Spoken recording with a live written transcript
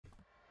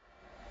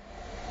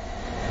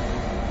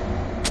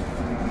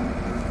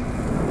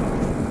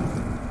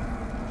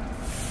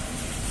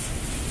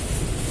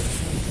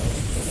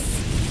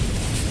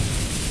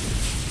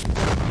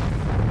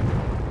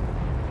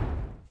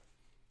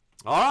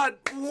All right,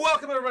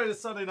 welcome everybody to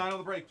Sunday Night on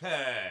the Break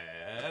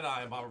Pad.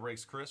 I am Mama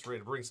Breaks Chris, ready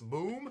to bring some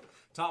boom.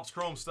 Topps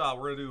Chrome style.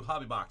 We're going to do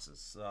hobby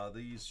boxes.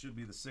 These should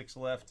be the 6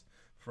 left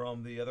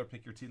from the other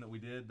Pick Your Team that we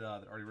did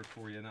that already ripped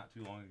for you not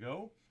too long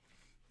ago.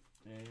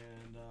 And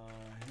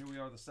here we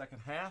are, the second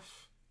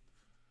half.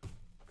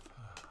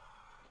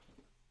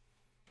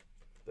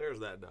 There's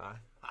that die.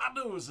 I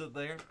knew it was in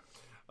there.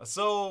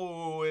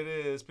 So it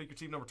is Pick Your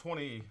Team number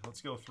 20.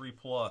 Let's go 3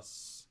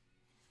 plus.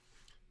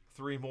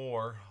 3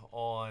 more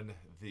on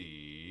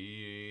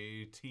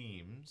the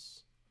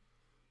teams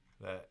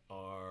that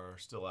are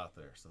still out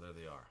there. So there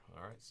they are.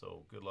 All right,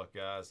 so good luck,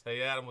 guys.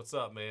 Hey, Adam, what's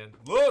up, man?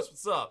 Lewis,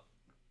 what's up?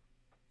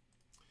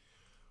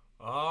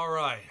 All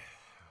right.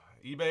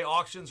 eBay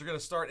auctions are going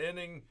to start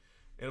ending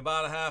in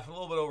about a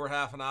little bit over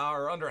half an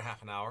hour, or under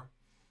half an hour.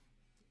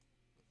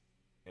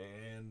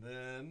 And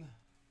then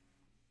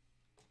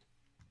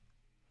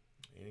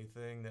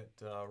anything that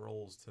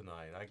rolls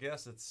tonight. I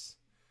guess it's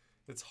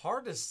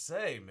hard to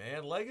say,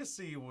 man.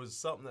 Legacy was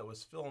something that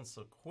was filling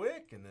so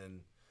quick, and then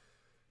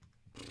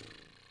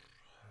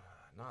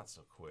not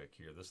so quick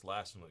here. This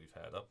last one that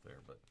we've had up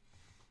there, but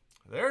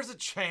there's a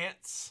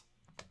chance.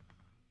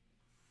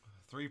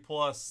 3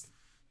 plus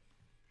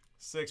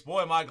 6.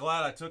 Boy, am I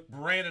glad I took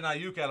Brandon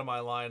Ayuk out of my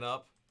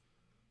lineup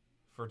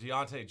for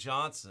Deontay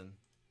Johnson.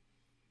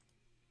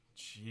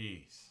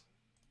 Jeez.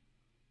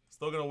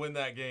 Still going to win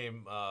that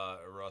game,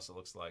 Russ, it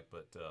looks like,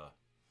 but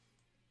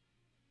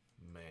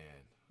man,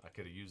 I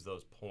could have used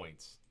those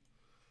points.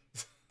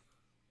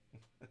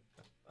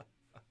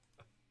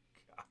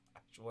 Gosh,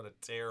 what a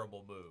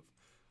terrible move.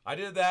 I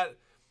did that.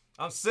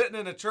 I'm sitting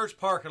in a church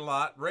parking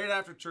lot right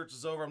after church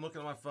is over. I'm looking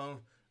at my phone.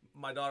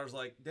 My daughter's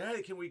like,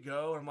 Daddy, can we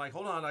go? I'm like,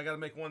 hold on, I got to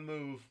make one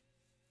move.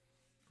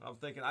 I'm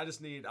thinking, I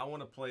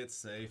want to play it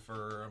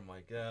safer. I'm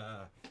like,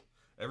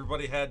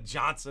 everybody had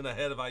Johnson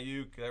ahead of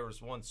Ayuk. There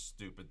was one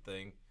stupid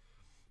thing.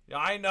 Yeah,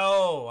 I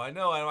know.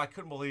 I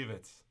couldn't believe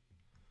it.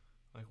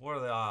 Like, what are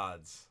the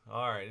odds?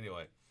 All right,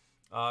 anyway.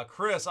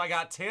 Chris, I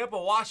got Tampa,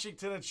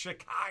 Washington, and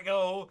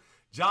Chicago.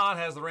 John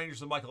has the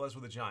Rangers and Michael S.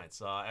 with the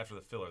Giants after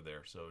the filler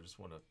there. So just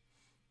want to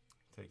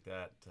take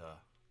that.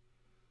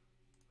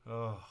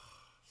 Oh,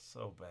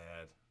 so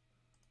bad.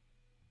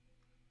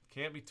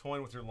 Can't be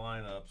toying with your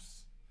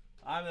lineups.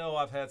 I know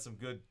I've had some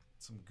good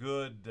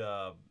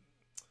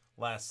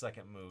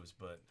last-second moves,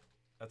 but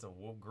that's a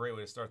great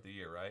way to start the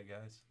year, right,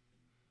 guys?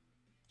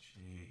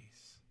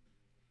 Jeez.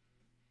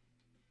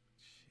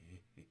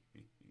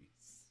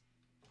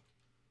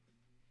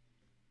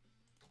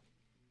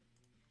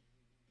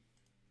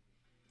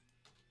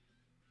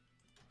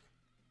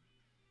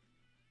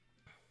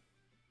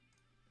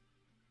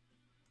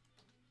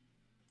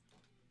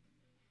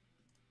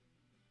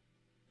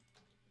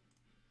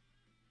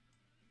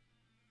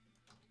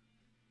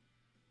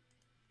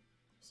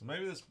 So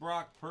maybe this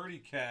Brock Purdy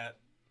cat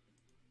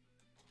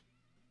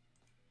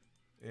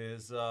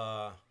is,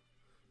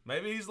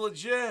 maybe he's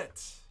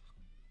legit.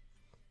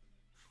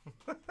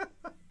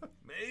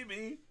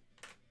 Maybe.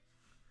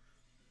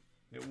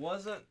 It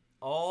wasn't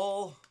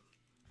all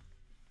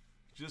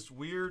just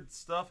weird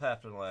stuff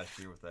happened last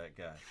year with that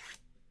guy.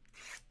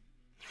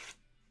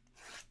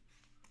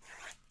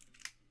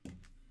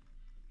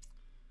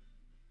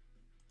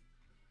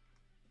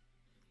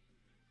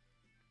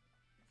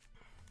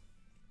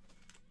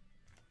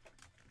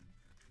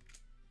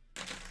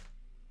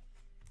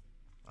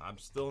 I'm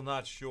still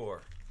not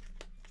sure.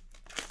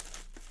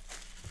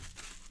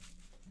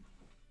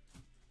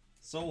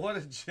 So what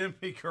did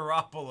Jimmy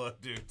Garoppolo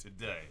do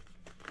today?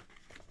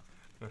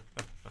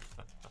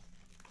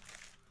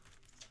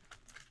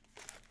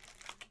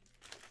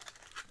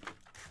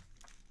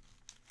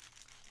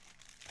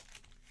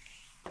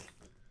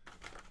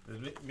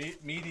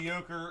 Did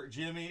mediocre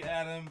Jimmy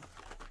Adam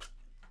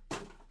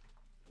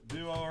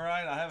do all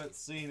right? I haven't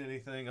seen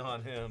anything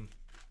on him.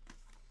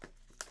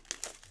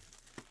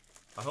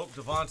 I hope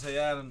Devontae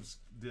Adams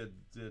did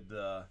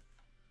some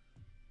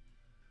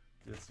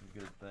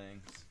good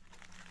things.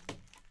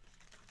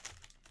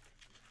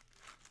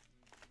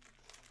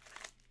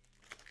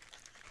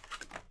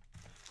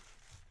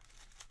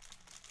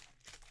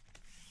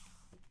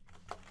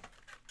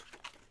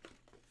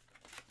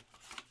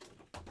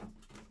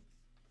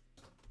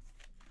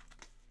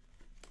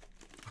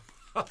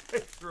 I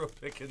threw a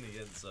pick in the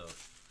end zone.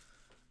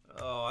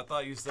 Oh, I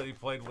thought you said he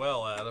played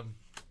well, Adam.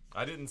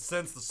 I didn't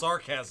sense the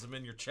sarcasm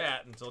in your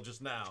chat until just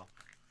now.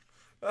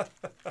 Oh.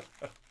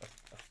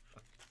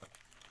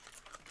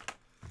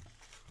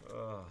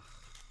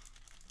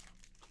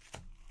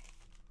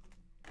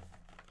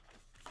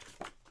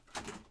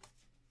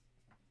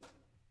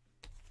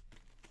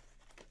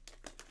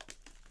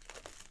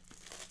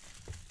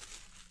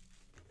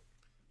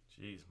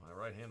 Jeez, my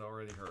right hand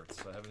already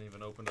hurts. I haven't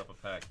even opened up a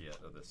pack yet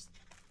of this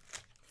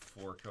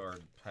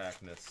 4-card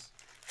packness.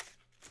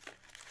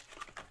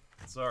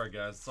 Sorry,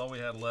 guys. That's all we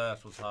had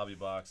left was hobby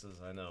boxes.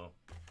 I know.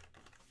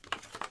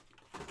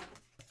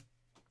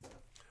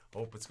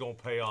 Hope it's going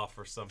to pay off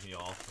for some of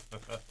y'all.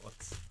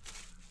 Let's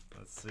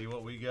see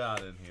what we got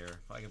in here.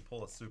 If I can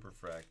pull a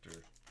superfractor.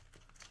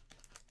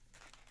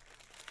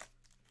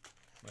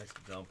 Nice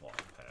dump off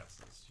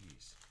passes.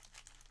 Jeez.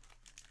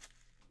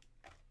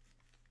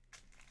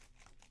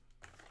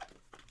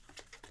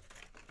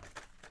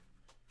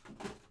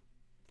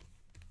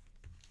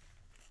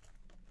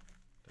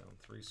 Down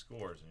 3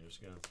 scores, and you're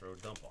just going to throw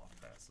dump off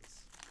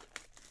passes.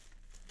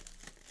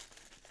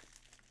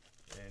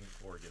 And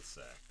or get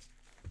sacked.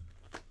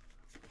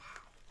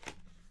 Wow.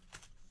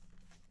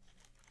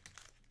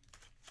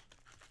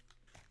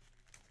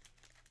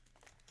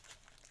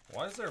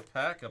 Why is there a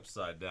pack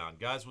upside down?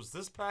 Guys, was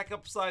this pack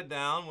upside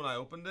down when I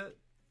opened it?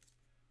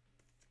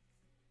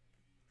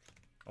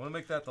 I want to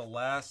make that the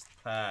last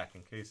pack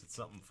in case it's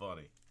something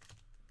funny.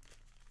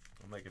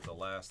 I'll make it the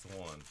last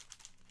one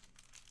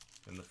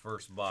in the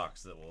first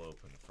box that we'll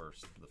open, the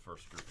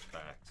first group of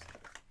packs.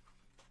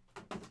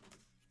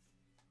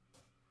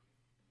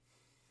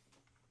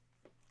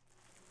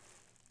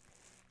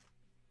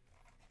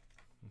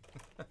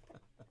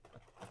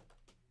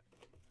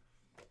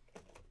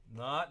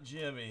 Not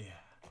Jimmy.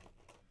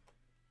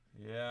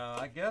 Yeah,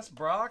 I guess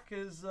Brock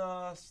is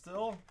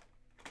still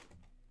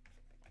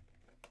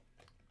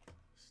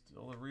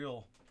the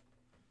real.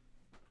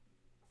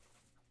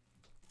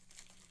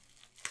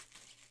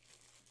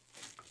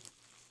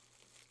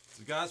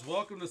 So guys,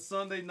 welcome to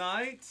Sunday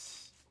night.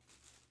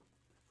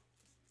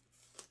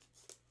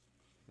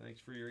 Thanks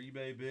for your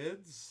eBay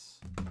bids.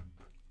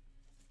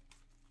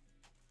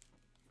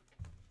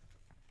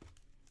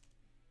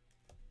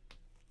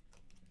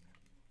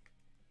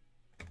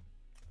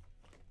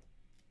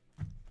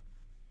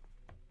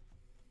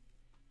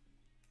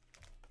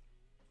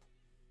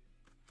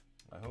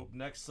 I hope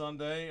next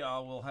Sunday I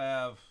will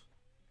have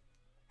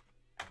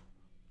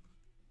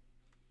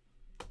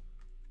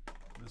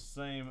the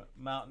same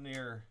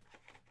Mountaineer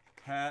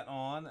hat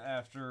on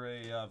after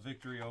a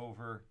victory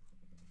over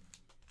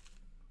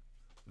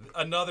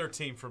another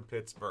team from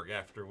Pittsburgh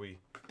after we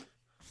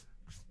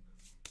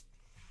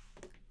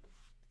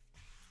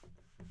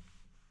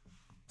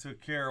took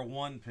care of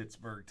one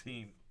Pittsburgh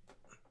team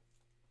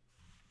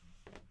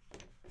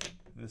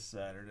this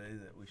Saturday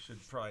that we should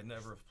probably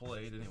never have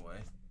played anyway.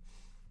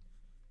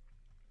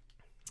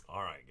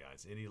 All right,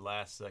 guys. Any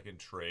last-second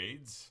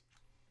trades?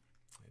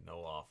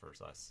 No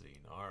offers I've seen.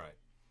 All right.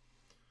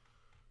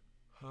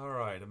 All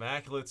right.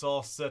 Immaculate's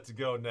all set to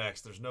go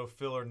next. There's no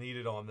filler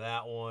needed on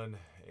that one.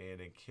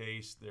 And in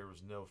case there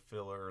was no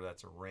filler,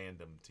 that's a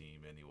random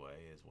team anyway,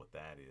 is what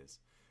that is.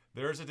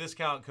 There's a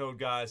discount code,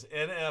 guys.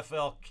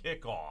 NFL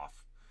Kickoff.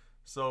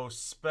 So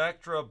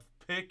Spectra,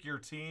 pick your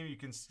team. You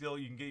can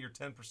get your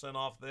 10%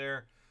 off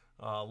there.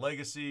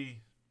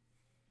 Legacy,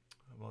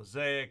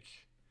 Mosaic,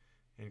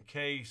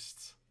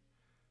 Encased.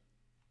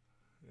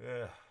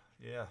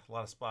 Yeah, a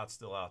lot of spots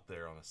still out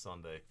there on a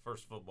Sunday.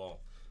 First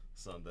football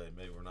Sunday.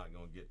 Maybe we're not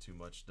going to get too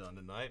much done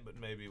tonight, but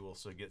maybe we'll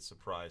get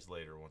surprised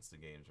later once the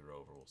games are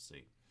over. We'll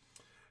see.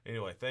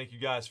 Anyway, thank you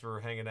guys for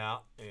hanging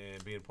out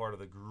and being part of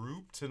the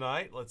group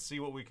tonight. Let's see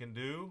what we can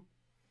do.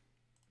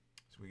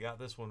 So we got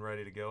this one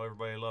ready to go.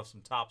 Everybody loves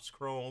some Topps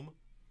Chrome.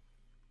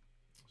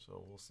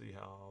 So we'll see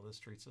how this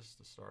treats us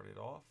to start it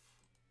off.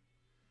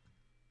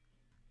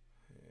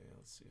 And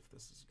let's see if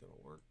this is going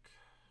to work.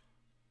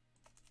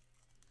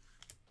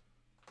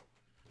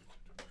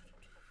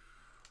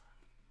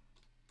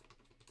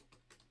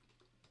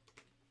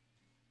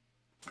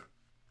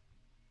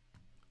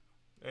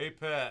 Hey,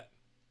 Pat.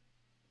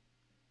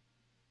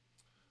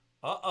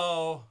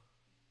 Uh-oh.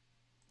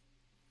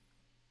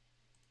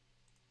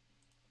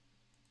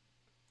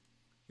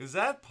 Is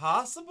that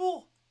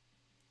possible?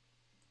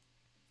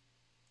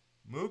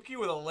 Mookie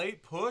with a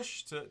late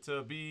push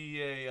to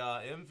be a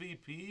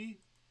MVP?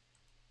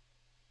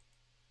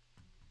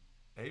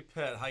 Hey,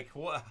 Pat. I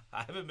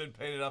haven't been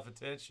paying enough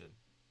attention.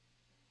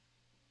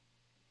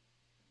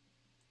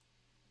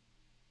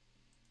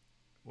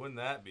 Wouldn't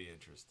that be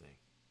interesting?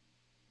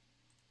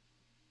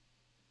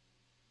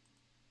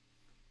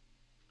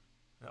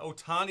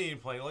 Ohtani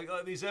ain't playing. Like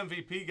these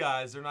MVP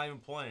guys, they're not even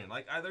playing.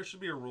 Like there should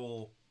be a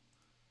rule.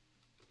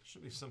 There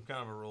should be some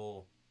kind of a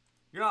rule.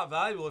 You're not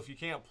valuable if you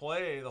can't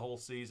play the whole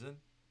season.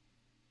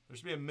 There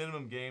should be a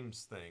minimum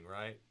games thing,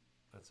 right?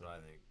 That's what I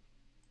think.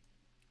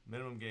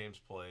 Minimum games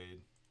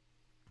played.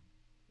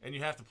 And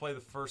you have to play the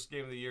first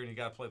game of the year, and you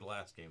got to play the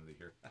last game of the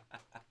year.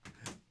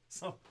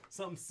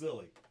 Something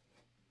silly.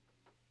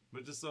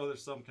 But just so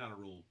there's some kind of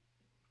rule.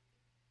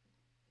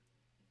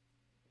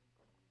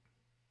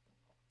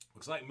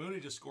 Looks like Mooney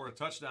just scored a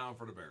touchdown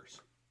for the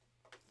Bears.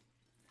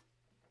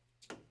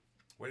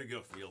 Way to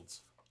go,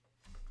 Fields.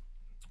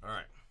 All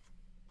right.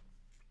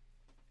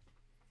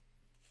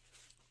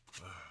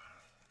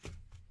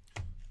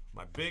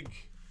 My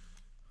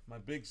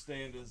big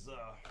stand is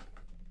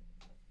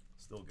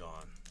still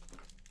gone.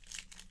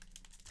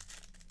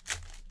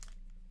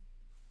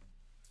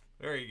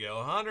 There you go.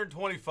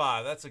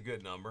 125. That's a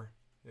good number.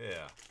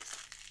 Yeah.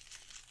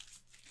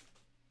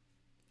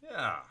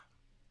 Yeah.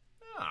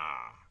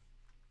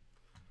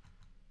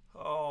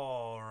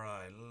 All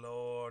right,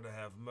 Lord,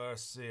 have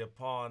mercy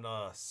upon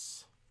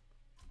us.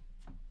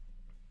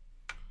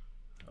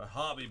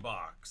 Hobby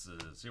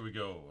boxes. Here we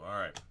go. All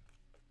right.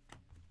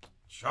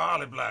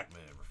 Charlie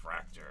Blackman,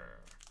 Refractor.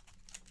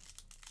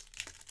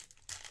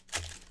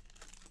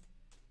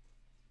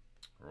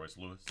 Darius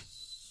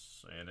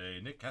Lewis. And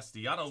a Nick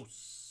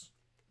Castellanos.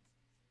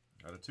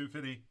 Got a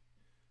 250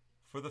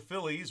 for the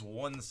Phillies,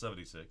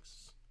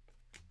 176.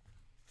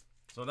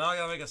 So now I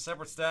gotta make a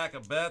separate stack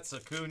of Betts,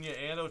 Acuna,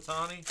 and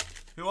Ohtani.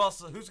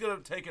 Who's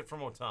gonna take it from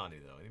Ohtani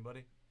though?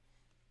 Anybody?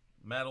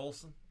 Matt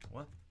Olson?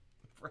 What?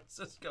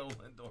 Francisco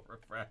Lindor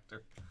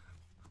refractor.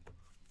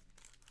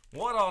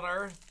 What on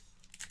earth?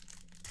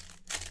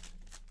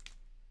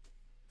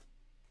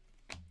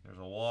 There's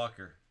a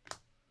Walker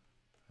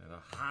and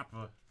a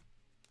Hopper.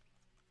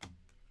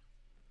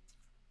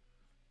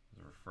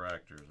 The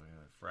refractors. I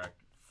got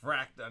a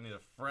fract. I need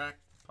a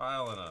fract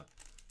pile and a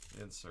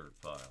insert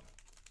pile.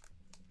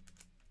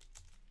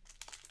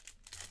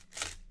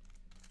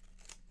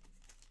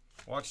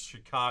 Watch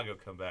Chicago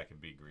come back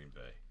and beat Green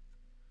Bay.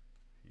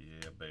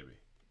 Yeah, baby.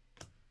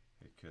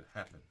 It could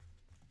happen.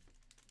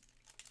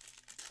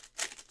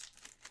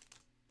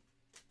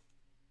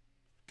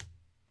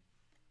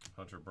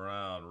 Hunter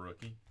Brown,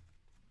 rookie.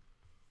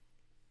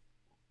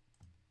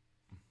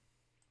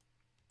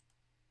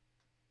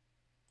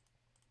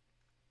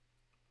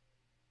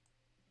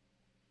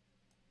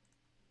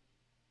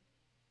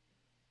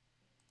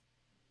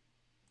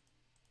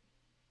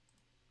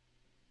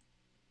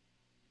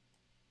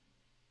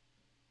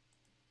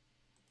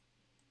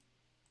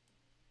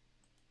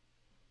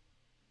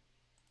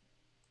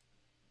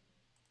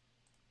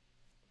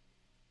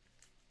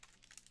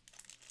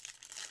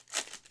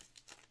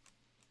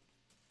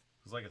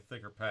 Like a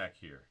thicker pack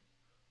here.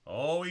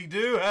 Oh, we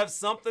do have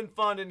something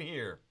fun in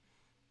here.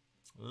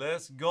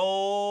 Let's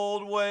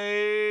gold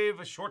wave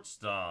a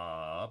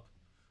shortstop.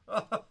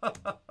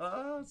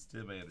 It's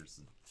Tim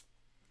Anderson.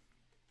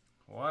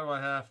 Why do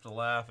I have to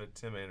laugh at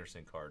Tim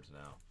Anderson cards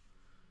now?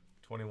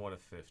 21 of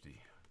 50.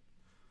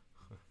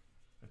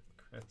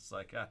 Chris,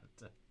 I got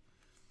it.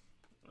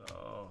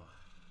 Oh.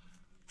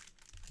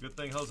 Good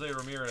thing Jose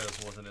Ramirez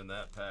wasn't in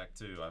that pack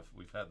too.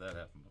 We've had that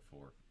happen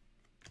before.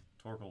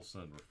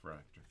 Torkelson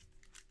refractor.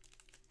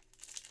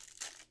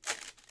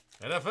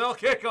 NFL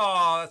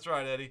kickoff. That's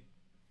right, Eddie.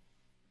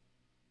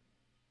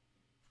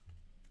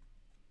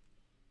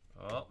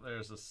 Oh,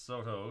 there's the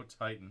Soto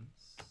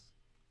Titans.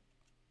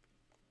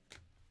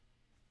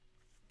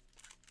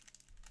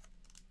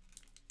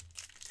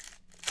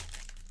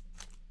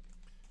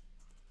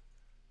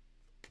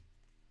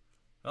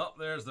 Oh,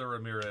 there's the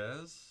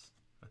Ramirez.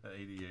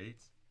 88.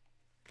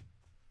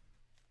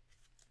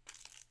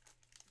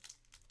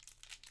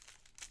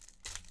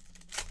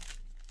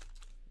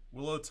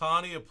 Will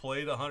Ohtani have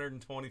played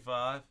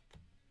 125?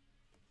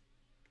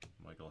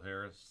 Michael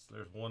Harris.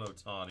 There's one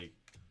Ohtani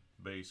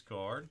base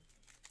card.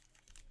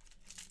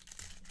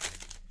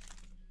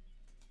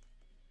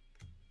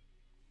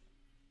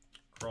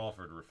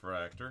 Crawford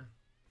refractor.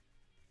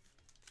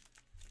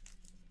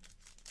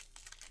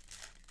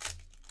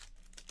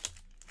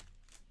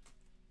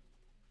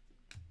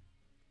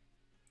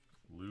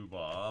 Lou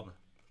Bob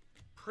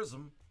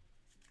Prism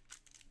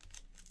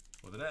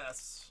with an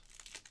S.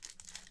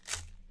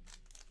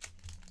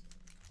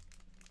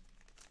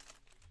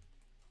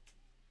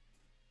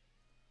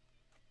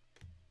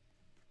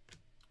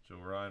 Joe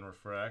Ryan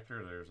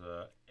refractor. There's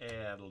a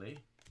Adley.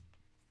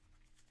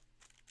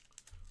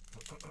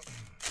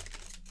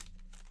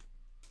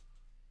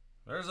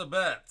 There's a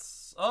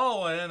Betts.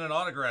 Oh, and an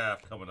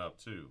autograph coming up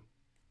too.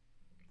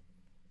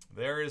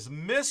 There is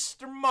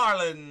Mr.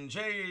 Marlin,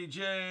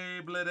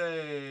 J.J.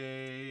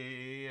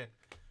 Bleday.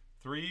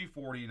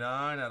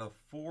 349 out of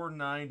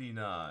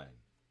 499.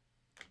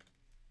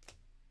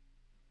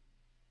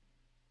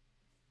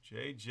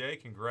 J.J.,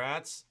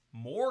 congrats.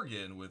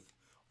 Morgan with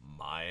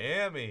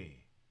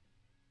Miami.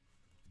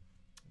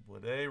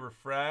 Bleday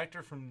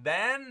refractor from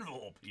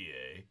Danville,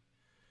 PA.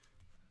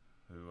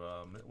 Who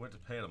went to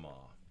Panama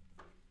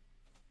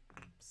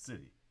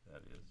City,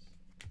 that is.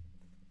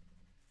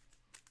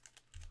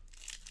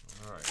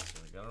 All right, so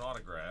we got an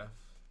autograph.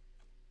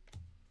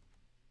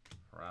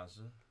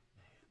 Raza.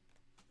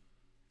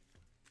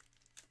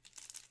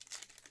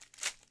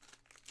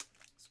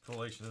 This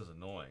collation is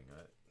annoying.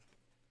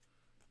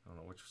 I don't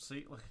know which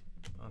seat. Look,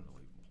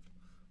 unbelievable.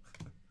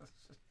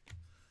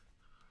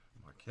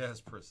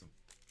 Marquez Prism.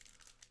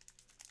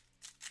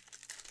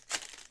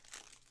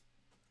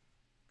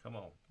 Come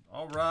on.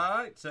 All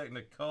right,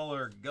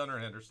 Technicolor Gunnar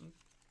Henderson.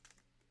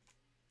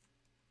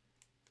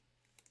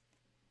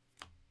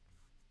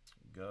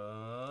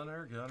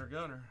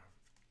 Gunner.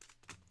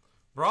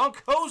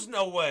 Broncos,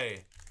 no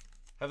way.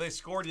 Have they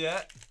scored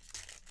yet?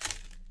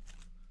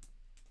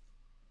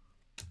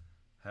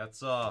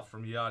 Hats off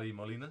from Yadi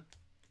Molina.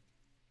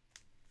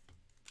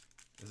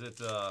 Has it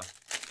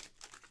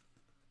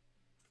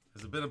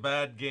been a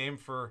bad game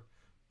for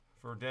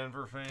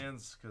Denver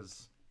fans?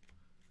 Because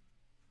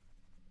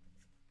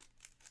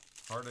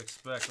hard to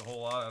expect a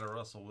whole lot out of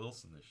Russell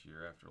Wilson this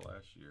year after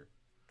last year.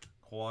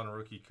 Quan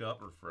Rookie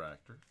Cup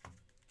refractor.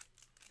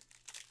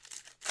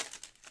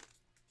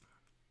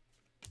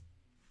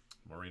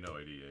 Marino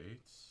 88.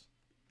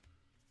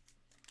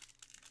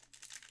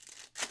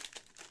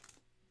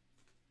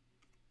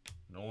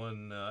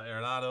 Nolan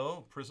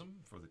Arenado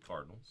Prism for the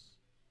Cardinals.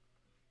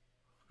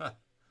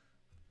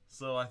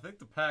 So I think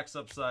the pack's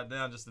upside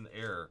down, just an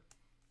error.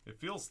 It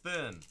feels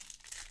thin.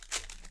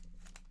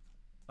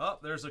 Oh,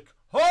 there's a...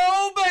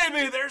 Oh,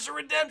 baby! There's a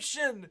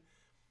redemption!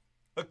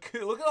 Look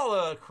at all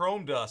the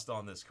chrome dust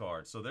on this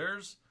card. So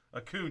there's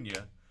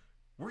Acuna.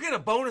 We're getting a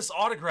bonus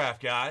autograph,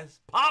 guys.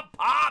 Pop,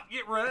 pop!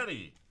 Get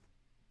ready!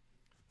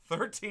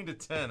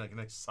 13-10. An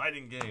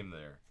exciting game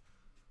there.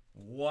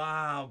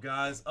 Wow,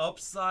 guys.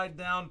 Upside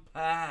down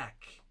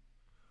pack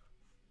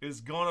is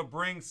going to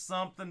bring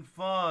something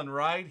fun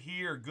right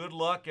here. Good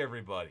luck,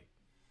 everybody.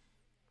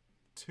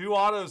 2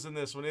 autos in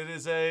this one. It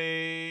is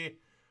a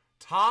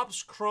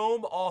Topps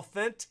Chrome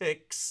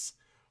Authentics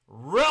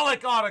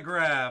relic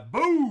autograph.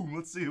 Boom!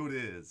 Let's see who it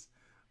is.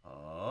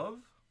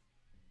 Who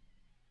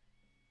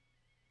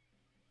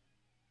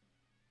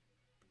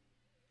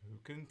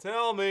can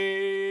tell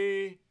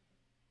me?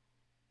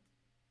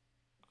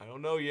 I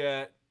don't know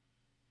yet.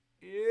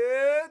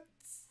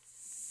 It's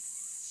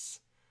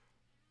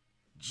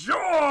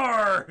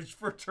George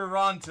for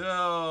Toronto.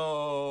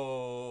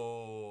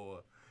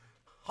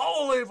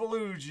 Holy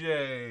Blue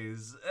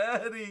Jays.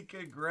 Eddie,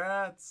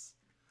 congrats.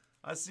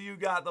 I see you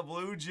got the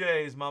Blue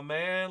Jays, my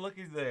man.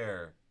 Looky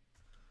there.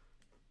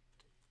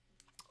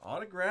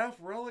 Autograph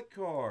relic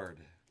card.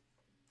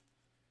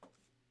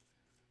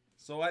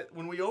 So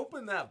when we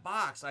opened that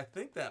box, I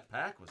think that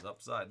pack was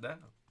upside down.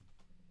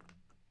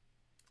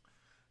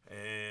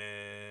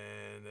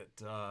 And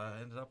it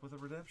ended up with a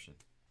redemption.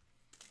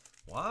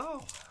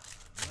 Wow.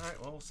 All right,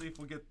 well, we'll see if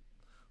we get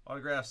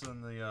autographs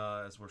in the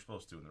as we're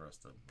supposed to in the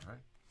rest of them. All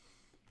right.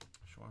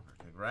 Schwarber,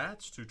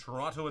 congrats to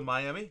Toronto and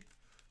Miami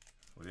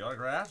with the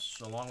autographs,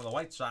 along with the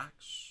White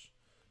Sox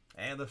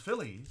and the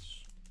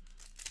Phillies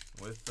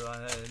with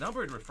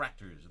numbered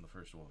refractors in the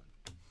first one.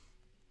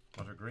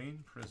 Hunter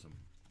Green Prism.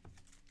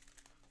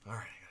 All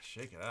right, I gotta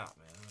shake it out,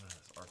 man.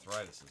 This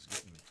arthritis is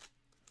getting me.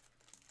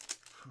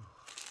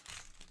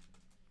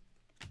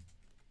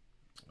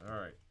 All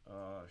right,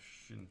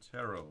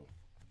 Shintaro.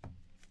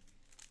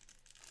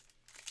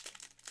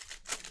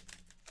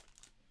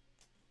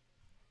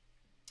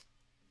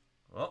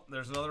 Well,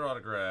 there's another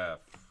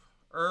autograph.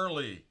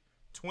 Early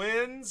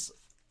Twins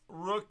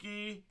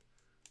rookie,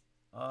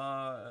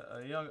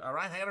 a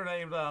right-hander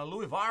named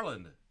Louis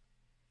Varland.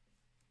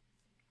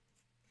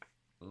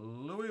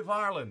 Louis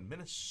Varland,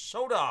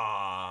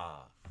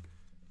 Minnesota.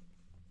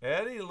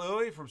 Eddie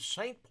Louis from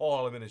St.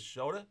 Paul,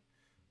 Minnesota.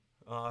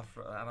 Out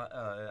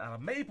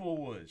of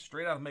Maplewood,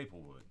 straight out of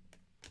Maplewood.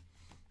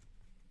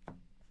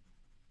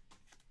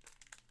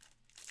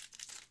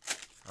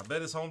 I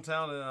bet his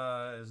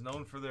hometown is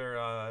known for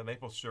their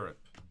maple syrup.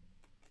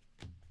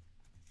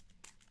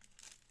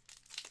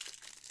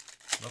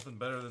 Nothing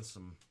better than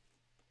some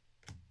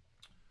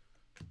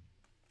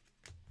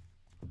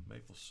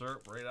maple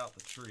syrup right out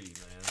the tree,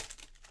 man.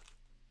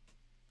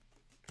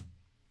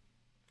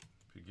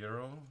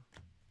 Figueroa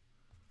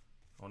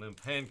on them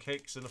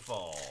pancakes in the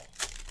fall.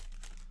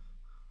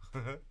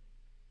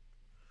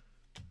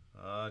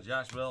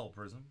 Josh Bell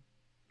Prism.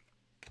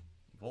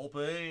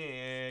 Volpe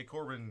and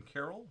Corbin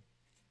Carroll.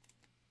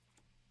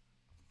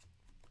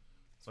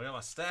 So I got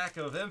my stack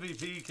of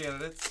MVP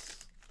candidates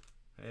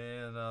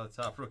and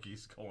top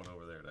rookies going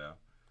over there now.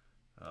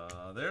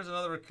 There's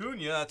another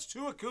Acuna. That's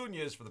 2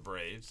 Acunas for the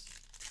Braves.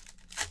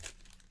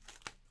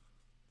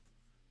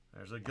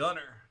 There's a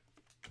Gunner.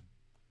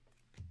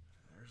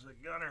 There's a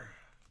Gunner.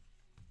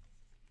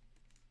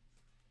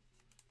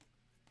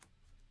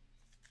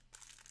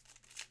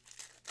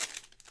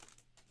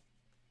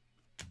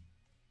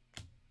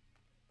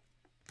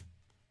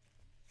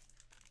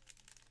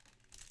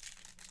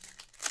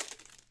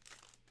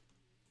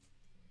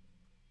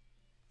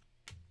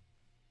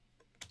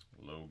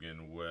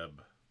 Logan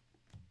Webb.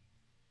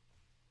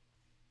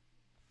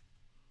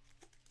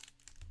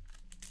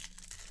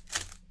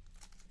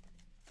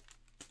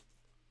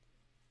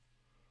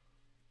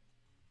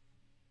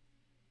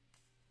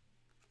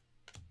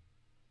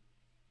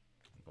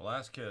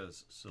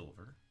 Velasquez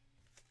silver.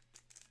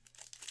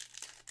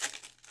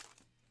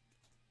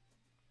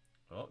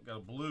 Oh, got a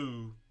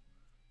blue.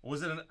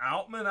 Was it an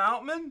Outman?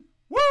 Outman?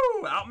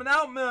 Woo! Outman!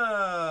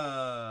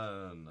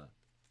 Outman!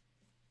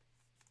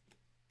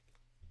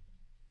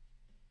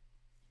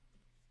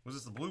 Was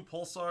this the blue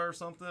Pulsar or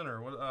something?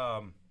 Or what?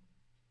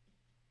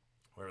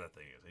 Whatever that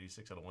thing is.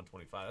 86 out of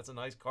 125. That's a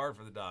nice card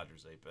for the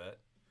Dodgers, eh, Pet?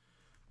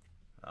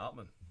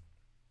 Outman.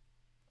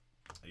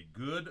 A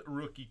good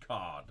rookie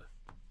card.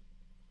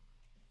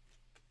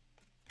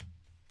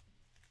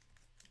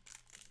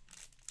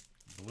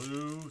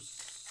 Blue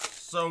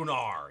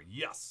Sonar.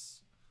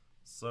 Yes.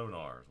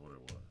 Sonar is what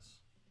it was.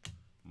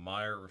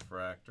 Meyer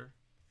Refractor.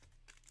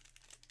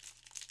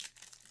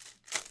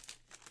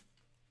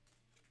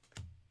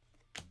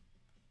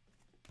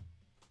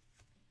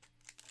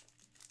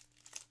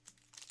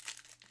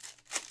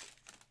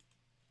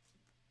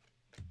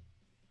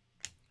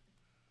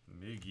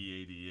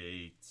 Miggy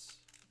 88.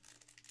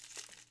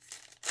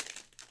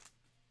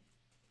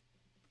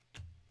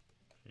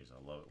 Jeez, I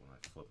love it when I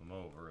flip them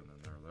over and then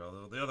they're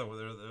the other.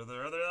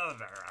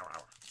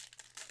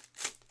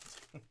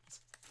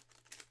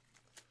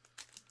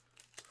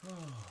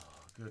 Oh,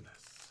 goodness.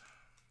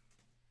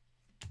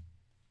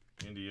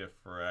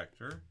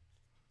 Diffractor.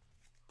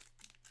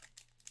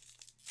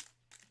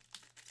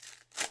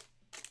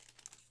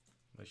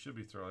 They should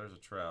be throwing. There's a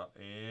Trout.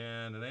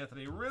 And an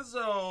Anthony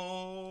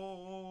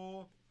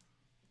Rizzo.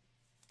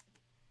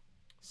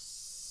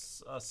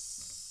 A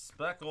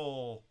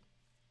Speckle.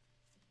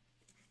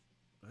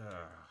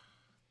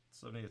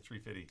 70 to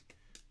 350.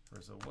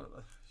 Rizzo. What?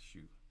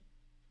 Shoot.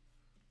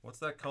 What's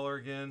that color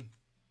again?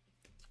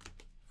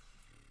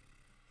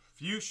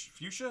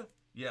 Fuchsia?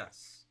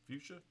 Yes.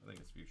 Fuchsia? I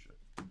think it's fuchsia.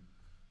 All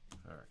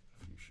right.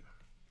 Fuchsia.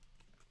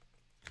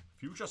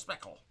 Fuchsia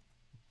Speckle.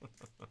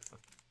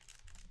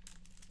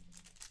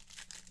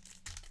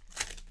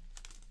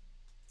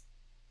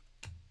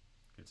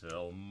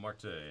 Ketel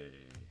Marte.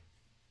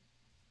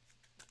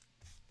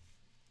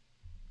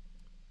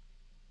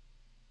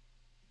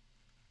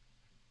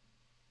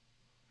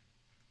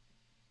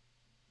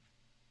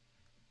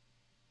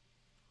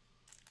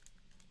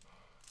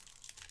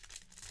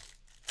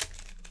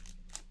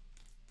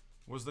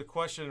 Was the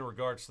question in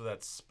regards to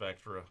that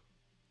Spectra?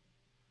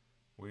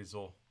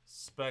 Weasel.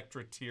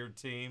 Spectra tiered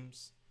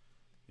teams?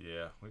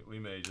 Yeah, we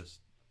may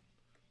just...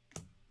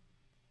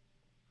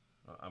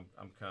 I'm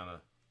kind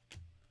of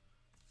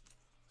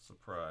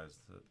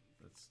surprised that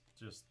it's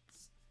just...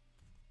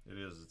 It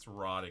is. It's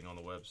rotting on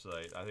the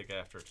website. I think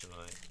after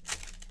tonight.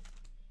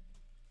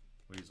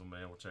 Weasel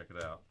Man, we'll check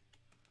it out.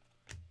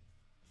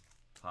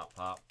 Pop,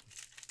 pop.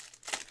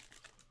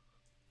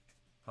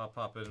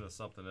 Pop into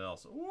something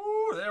else.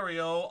 Ooh, there we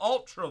go.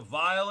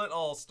 Ultraviolet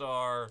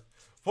All-Star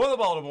for the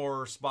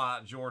Baltimore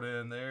spot,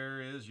 Jordan.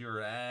 There is your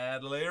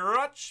Adley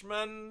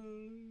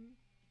Rutschman.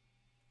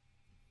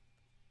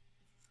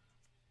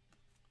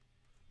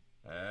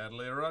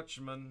 Adley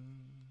Rutschman.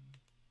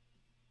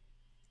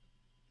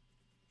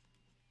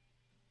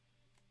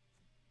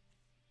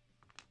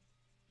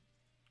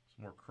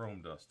 Some more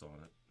chrome dust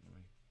on it. Let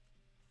me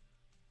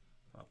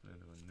pop it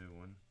into a new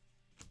one.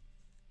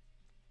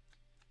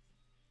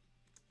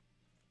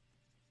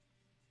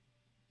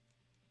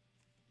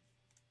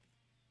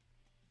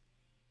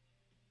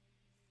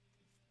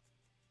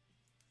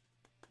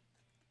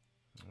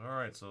 All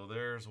right, so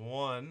there's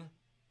one.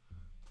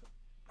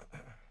 I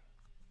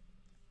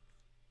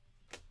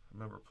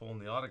remember pulling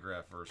the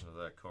autograph version of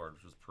that card,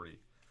 which was pretty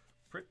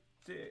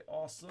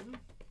awesome.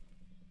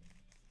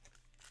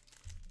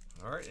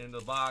 All right,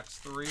 into box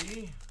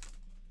 3.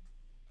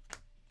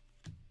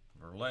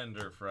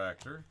 Verlander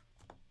Fractor.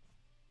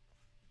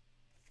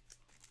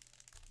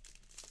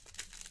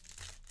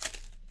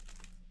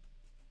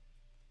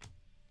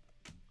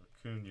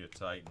 Acuna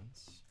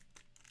Titans.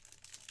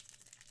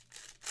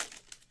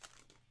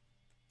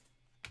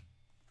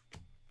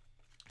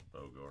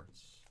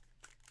 Bogarts.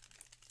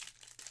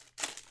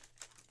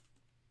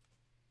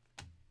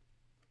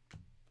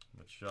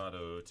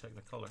 Machado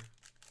Technicolor.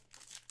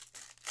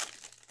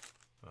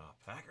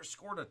 Packers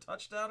scored a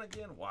touchdown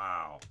again.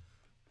 Wow.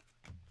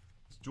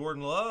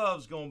 Jordan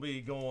Love's gonna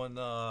be going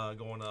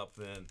up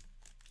then.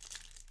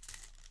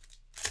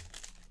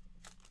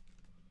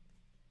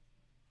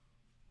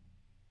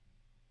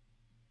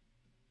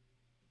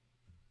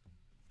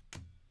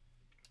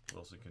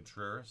 Wilson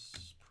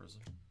Contreras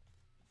Prism.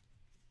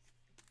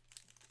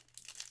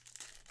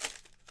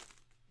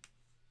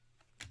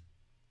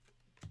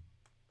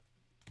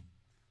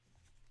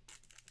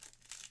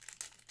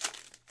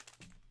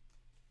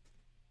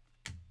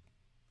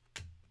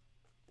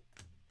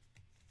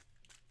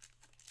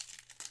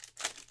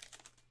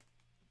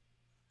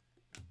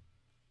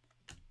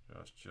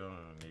 Josh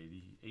Jung,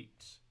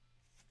 88.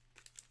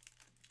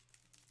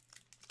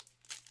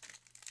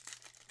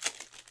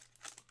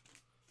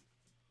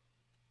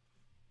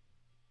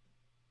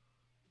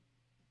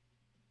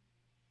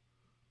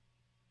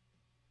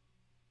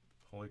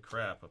 Holy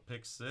crap, a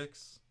pick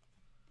 6?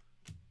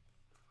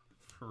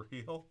 For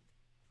real?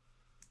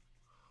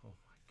 Oh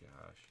my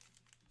gosh.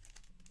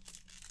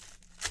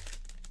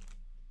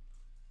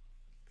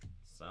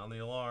 Sound the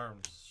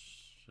alarms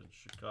in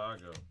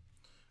Chicago.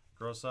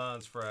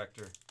 Grosson's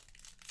Fractor.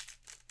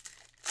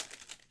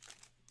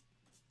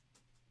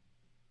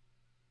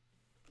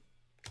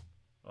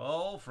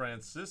 Oh,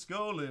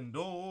 Francisco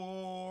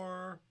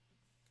Lindor.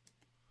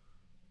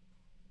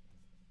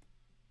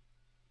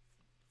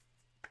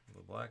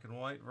 The black and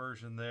white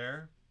version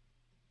there.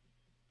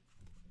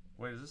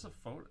 Wait, is this a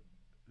photo?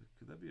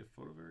 Could that be a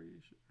photo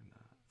variation or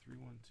not?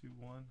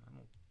 3121? I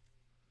don't.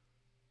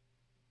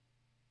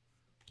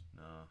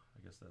 No, I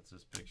guess that's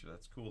his picture.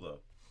 That's cool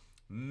though.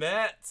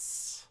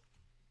 Mets.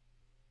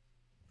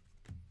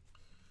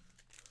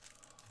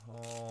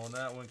 On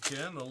that one,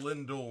 Ken, the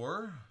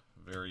Lindor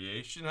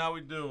variation. How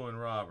we doing,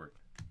 Robert?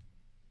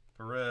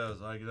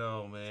 Perez, I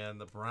know, man.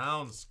 The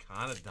Browns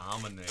kind of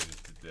dominated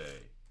today.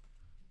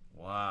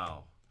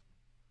 Wow.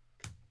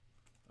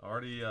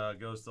 Already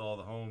goes to all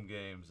the home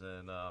games,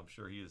 and I'm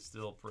sure he is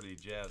still pretty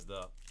jazzed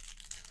up.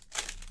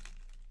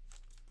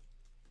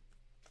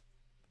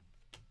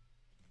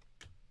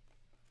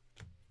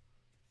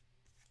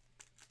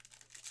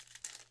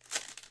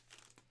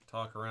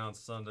 Talk around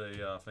Sunday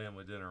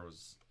family dinner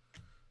was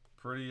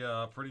pretty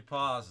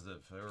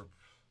positive. They were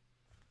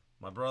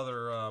My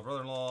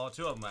brother-in-law,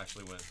 two of them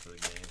actually went to the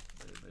game.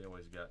 They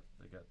always got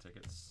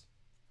tickets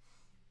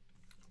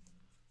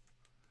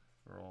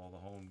for all the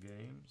home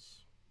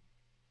games.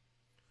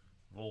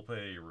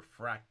 Volpe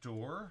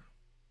Refractor.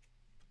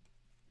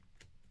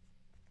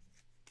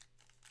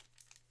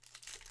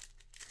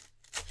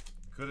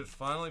 Could it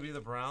finally be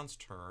the Browns'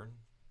 turn?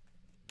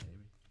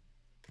 Maybe.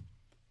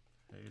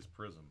 Hayes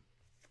Prism.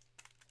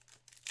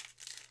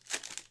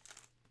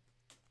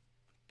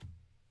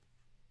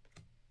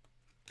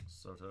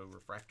 Soto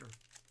Refractor.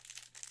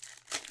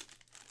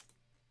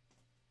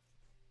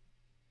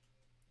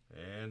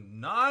 And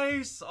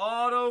nice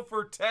auto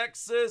for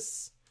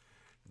Texas,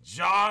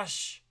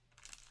 Josh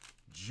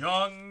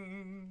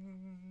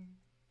Jung.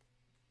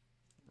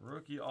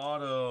 Rookie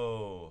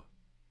auto.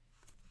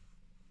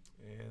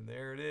 And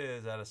there it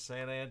is out of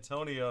San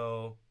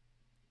Antonio.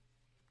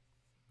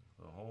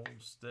 The home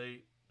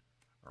state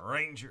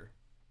Ranger.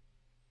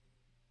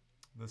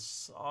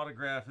 This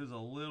autograph is a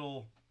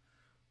little...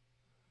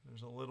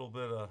 There's a little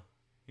bit of...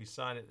 He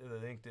signed it,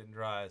 the ink didn't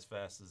dry as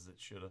fast as it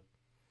should have.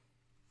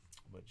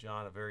 But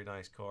John, a very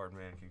nice card,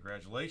 man.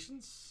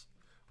 Congratulations.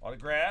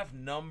 Autograph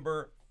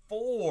number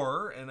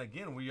 4. And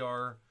again, we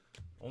are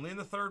only in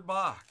the 3rd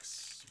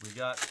box. We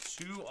got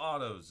 2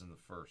 autos in the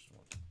first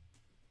one.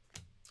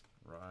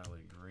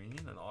 Riley Green,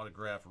 an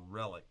autograph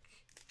relic.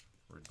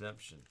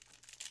 Redemption.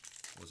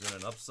 Was in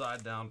an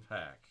upside down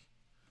pack.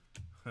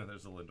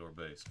 There's a Lindor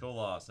base.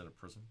 Colas and a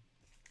Prism.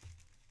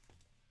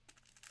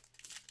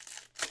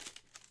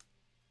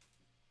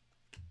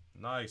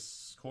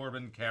 Nice.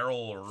 Corbin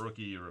Carroll,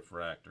 rookie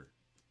refractor.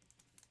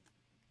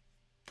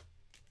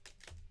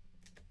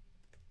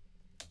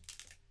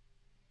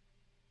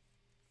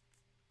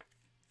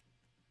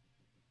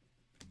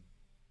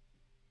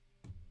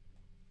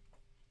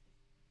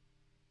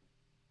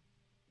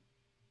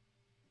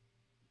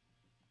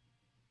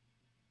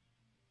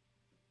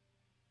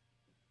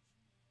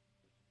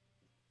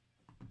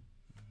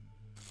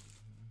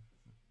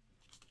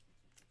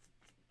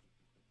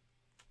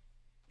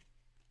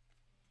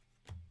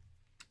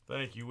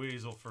 Thank you,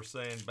 Weasel, for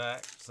saying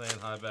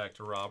hi back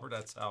to Robert.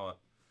 That's how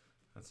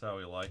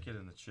we like it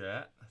in the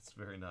chat. That's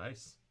very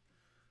nice.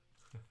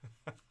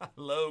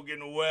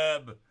 Logan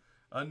Webb,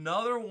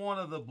 another one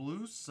of the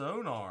blue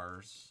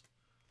sonars.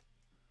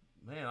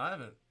 Man, I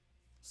haven't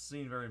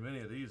seen very many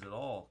of these at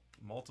all.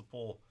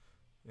 Multiple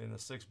in the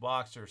 6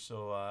 boxer.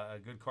 So a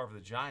good card for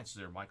the Giants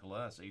there. Michael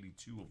S.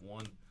 82 of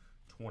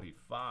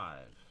 125.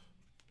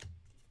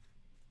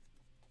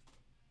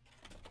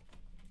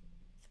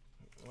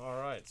 All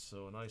right,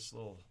 so a nice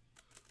little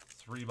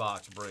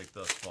 3-box break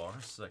thus far.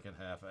 Second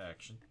half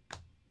action.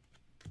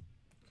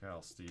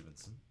 Kyle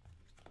Stevenson,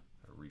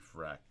 a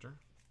refractor.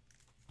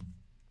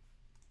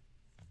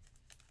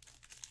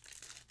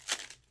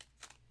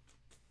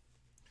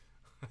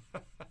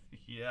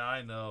 Yeah,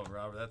 I know,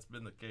 Robert. That's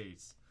been the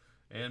case.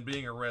 And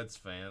being a Reds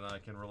fan, I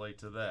can relate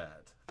to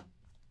that.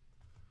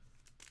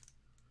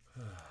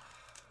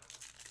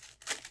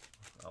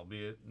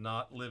 Albeit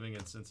not living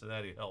in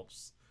Cincinnati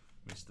helps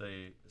me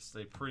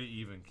stay pretty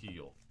even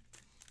keel.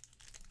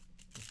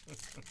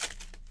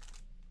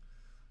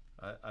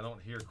 I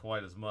don't hear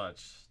quite as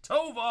much.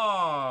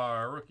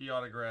 Tovar, rookie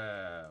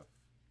autograph.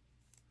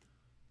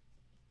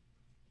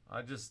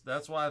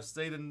 That's why I've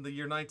stayed in the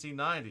year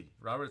 1990.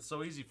 Robert, it's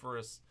so easy for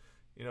us.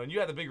 You know, and you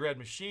had the Big Red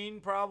Machine,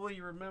 probably.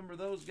 You remember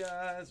those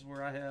guys,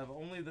 where I have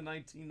only the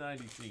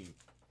 1990 team.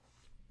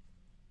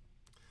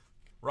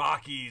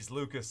 Rockies,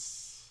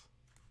 Lucas.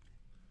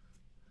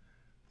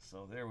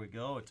 So there we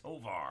go, a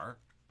Tovar.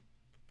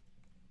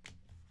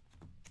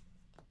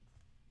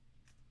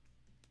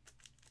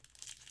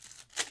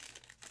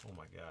 Oh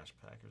my gosh,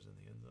 Packers in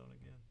the end zone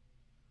again.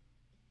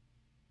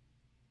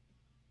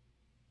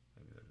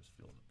 Maybe they're just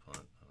fielding a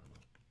punt. I don't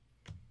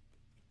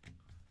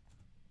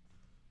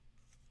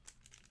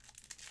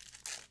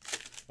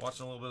know.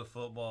 Watching a little bit of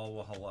football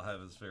while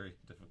live is very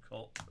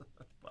difficult.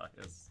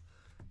 Bias.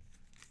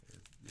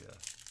 Yeah.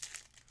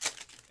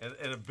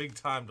 And a big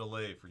time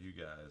delay for you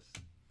guys.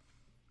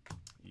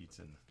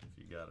 Eaton, if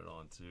you got it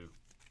on too.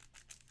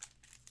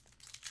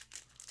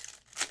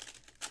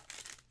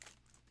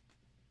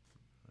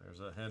 There's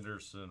a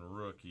Henderson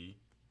rookie.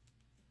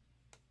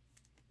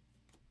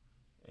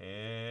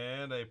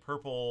 And a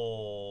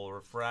purple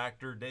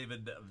refractor,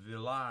 David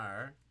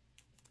Villar.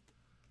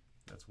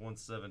 That's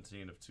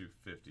 117 of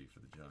 250 for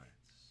the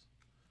Giants.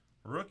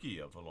 Rookie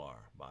of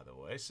Villar, by the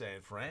way.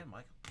 San Fran,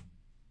 Michael.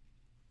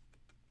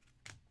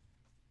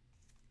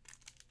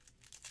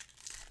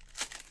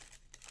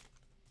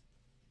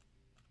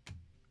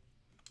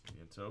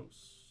 Vientos,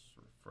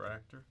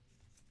 refractor.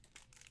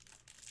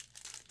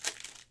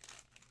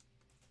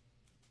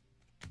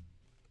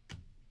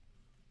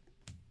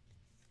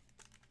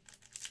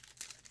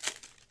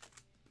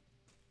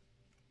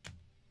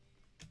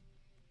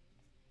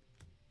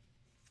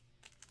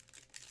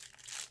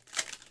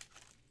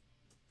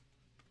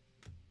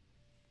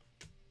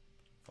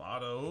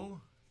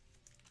 Fado,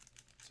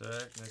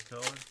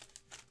 Technicolor.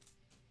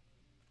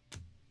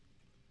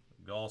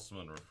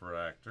 Gaussman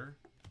refractor.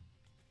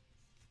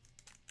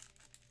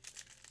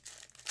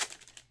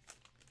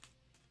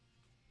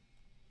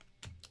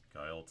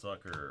 Kyle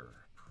Tucker,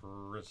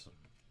 Prism.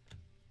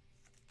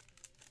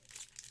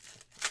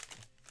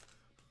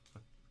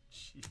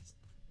 Jeez.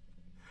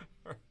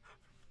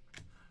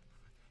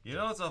 You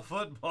know it's a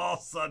football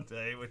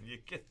Sunday when you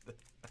get the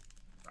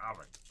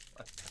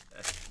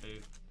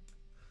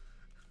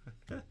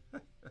dude.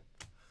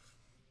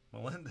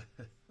 Melinda,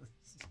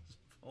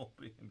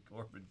 Volpe, and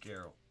Corbin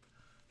Carroll.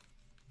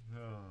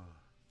 Oh.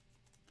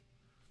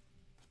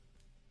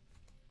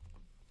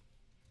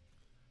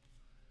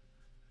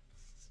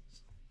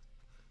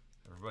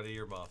 Everybody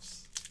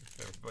earmuffs.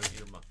 Everybody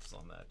earmuffs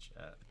on that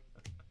chat.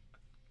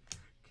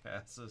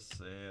 Cassis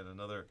and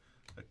another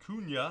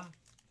Acuna.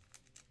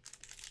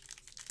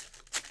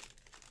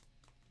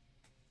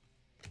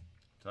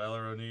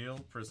 Tyler O'Neill,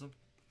 Prism.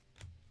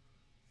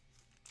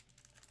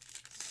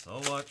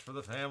 So much for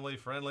the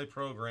family-friendly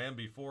program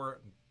before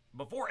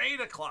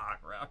 8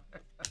 o'clock, right?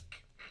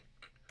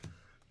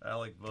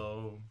 Alec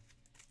Bowe.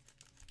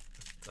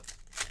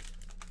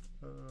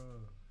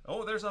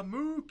 Oh, there's a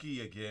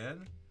Mookie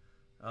again.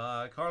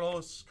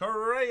 Carlos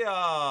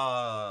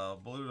Correa,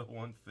 blue to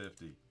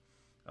 150.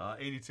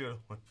 82 to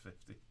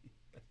 150.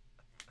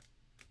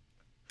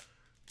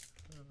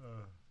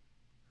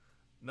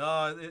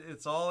 No,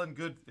 it's all in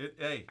good.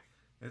 Hey,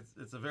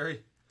 it's a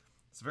very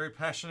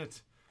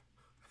passionate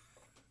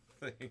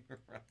thing.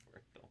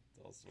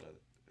 Don't sweat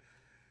it.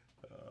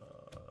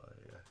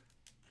 Yeah.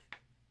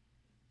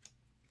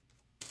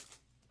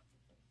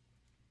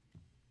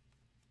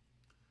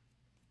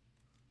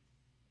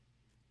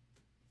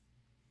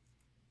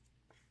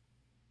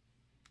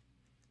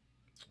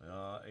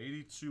 Uh,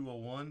 82 of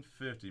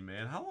 150,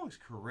 man. How long has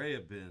Correa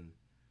been?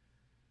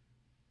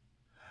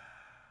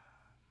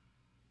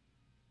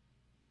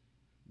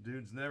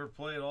 Dude's never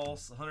played all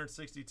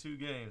 162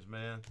 games,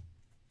 man.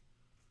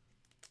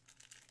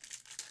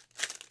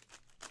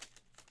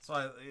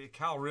 So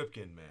Cal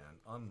Ripken,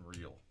 man,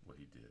 unreal what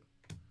he did.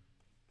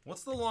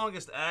 What's the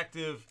longest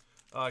active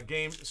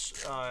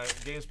games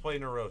played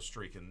in a row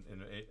streak in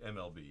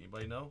MLB?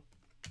 Anybody know?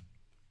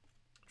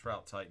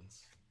 Trout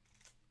Titans.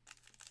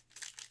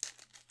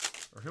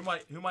 Or who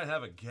might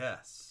have a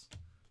guess?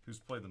 Who's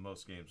played the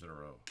most games in a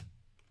row?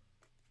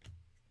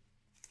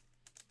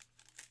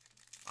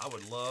 I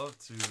would love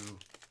to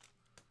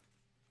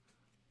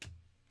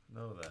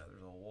know that.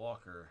 There's a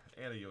Walker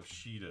and a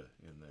Yoshida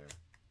in there.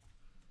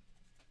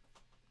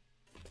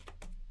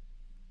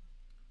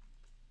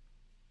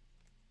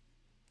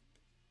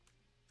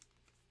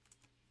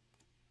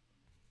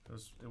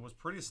 It was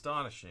pretty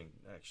astonishing,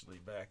 actually,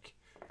 back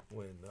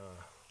when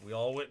we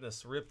all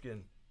witnessed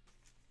Ripken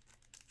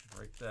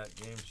break that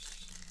game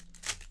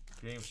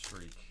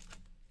streak.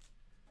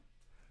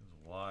 It was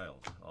wild.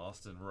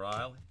 Austin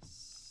Riley,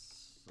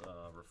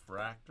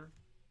 refractor.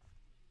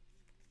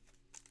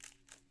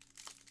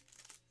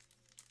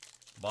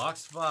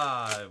 Box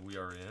 5 we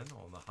are in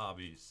on the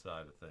hobby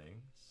side of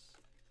things.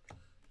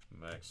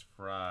 Max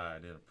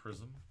Fried in a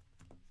Prism.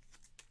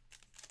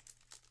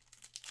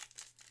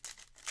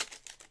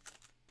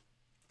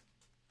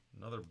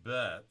 Another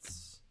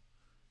Betts.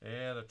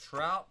 And a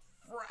Trout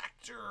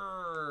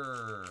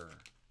Fractor.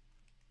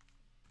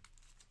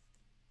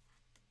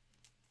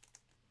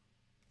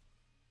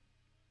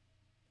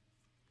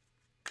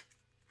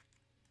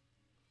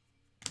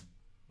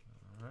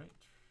 All right.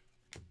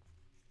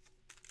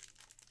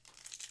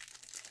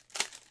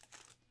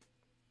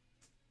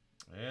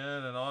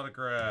 And an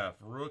autograph.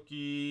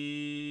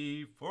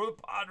 Rookie for the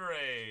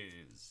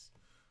Padres.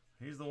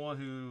 He's the one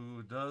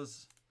who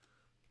does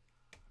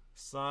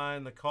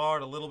sign the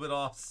card a little bit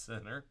off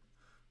center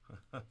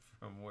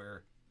from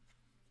where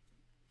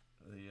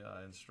the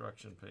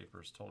instruction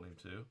papers told him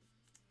to.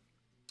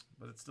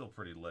 But it's still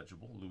pretty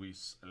legible.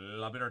 Luis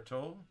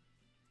Liberato.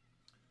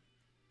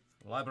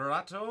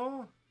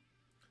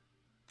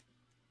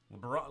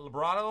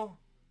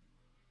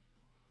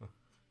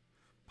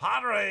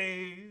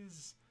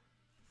 Padres.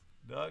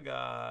 Doug,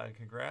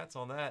 congrats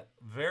on that.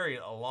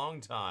 A long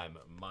time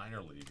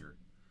minor leaguer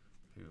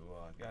who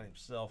got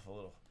himself a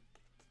little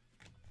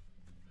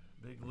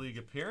big league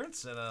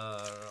appearance and a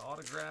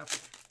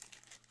autograph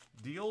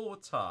deal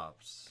with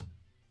Topps.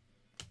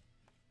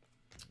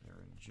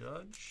 Aaron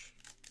Judge.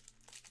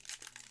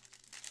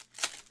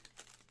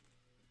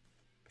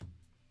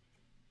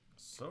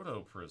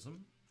 Soto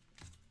Prism.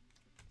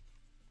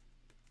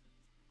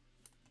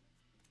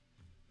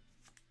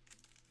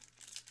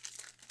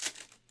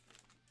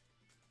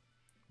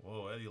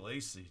 Whoa, Eddie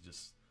Lacy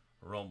just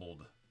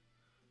rumbled.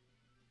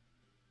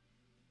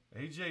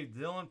 A.J.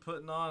 Dillon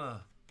putting on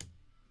a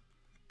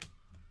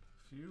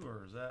few,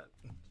 or is that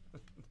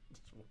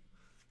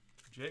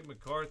Jake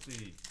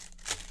McCarthy?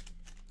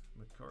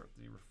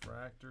 McCarthy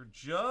refractor.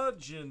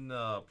 Judge in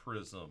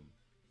Prism.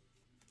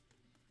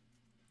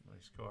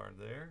 Nice card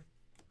there.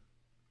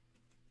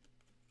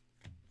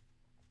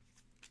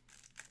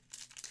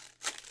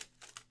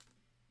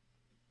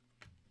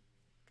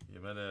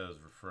 Jimenez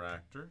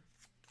refractor.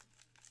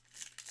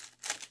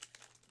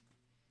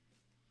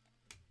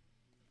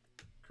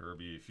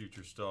 Kirby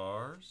Future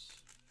Stars.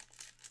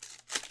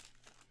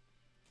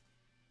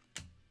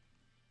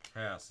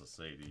 Cassis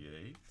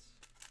 88.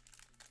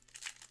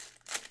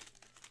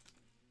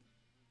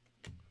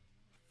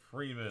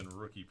 Freeman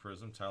rookie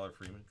prism. Tyler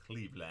Freeman,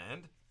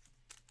 Cleveland.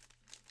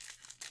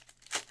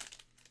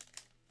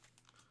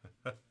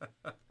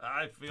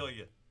 I feel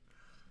you.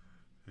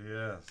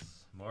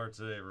 Yes, Marte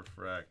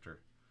refractor.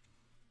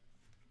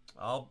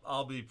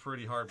 I'll be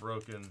pretty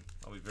heartbroken.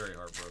 I'll be very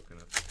heartbroken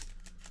if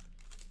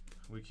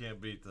we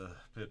can't beat the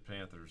Pitt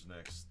Panthers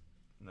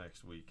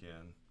next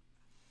weekend.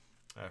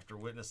 After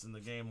witnessing the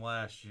game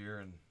last year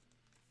and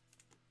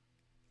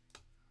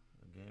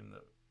a game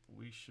that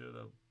we should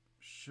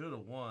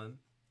have won.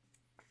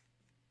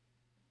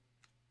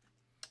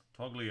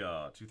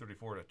 Toglia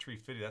 234 to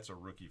 350. That's a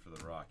rookie for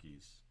the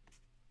Rockies.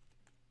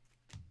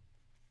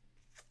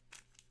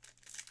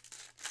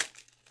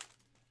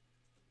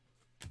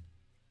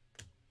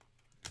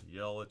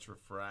 Yelich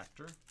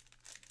refractor.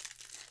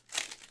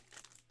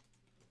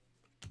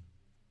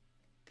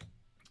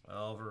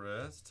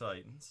 Alvarez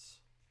Titans.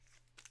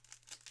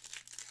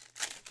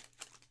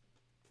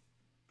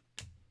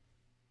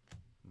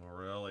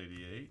 Morel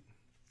 88.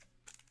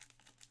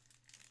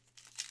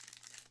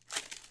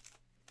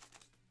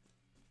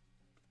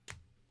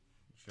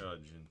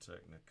 Judge in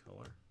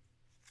Technicolor.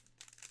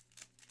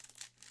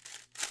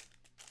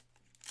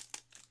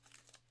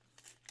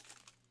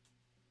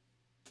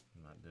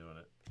 I'm not doing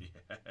it.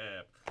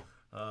 Yeah.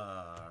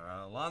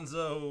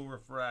 Alonzo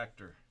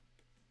refractor.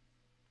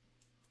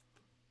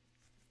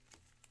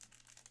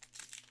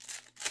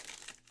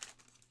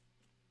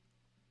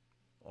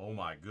 Oh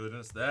my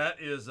goodness,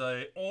 that is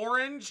a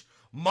orange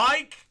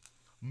Mike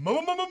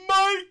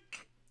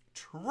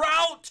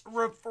Trout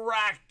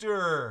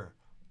refractor.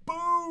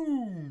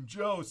 Boom,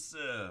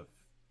 Joseph.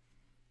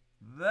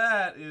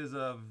 That is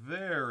a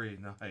very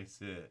nice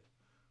hit.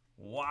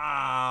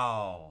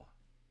 Wow.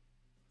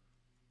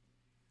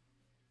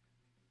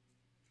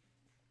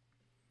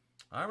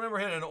 I remember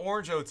hitting an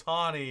orange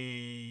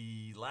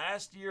Ohtani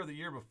last year or the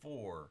year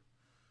before.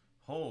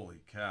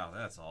 Holy cow,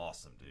 that's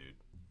awesome, dude.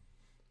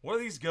 What do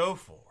these go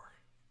for?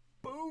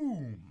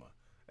 Boom.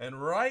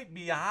 And right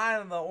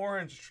behind the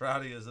orange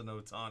Trouty is an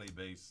Ohtani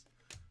base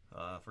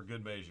for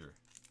good measure.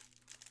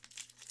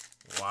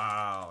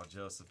 Wow,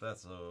 Joseph,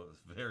 that's a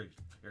very,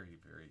 very,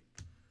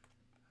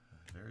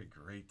 very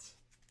great,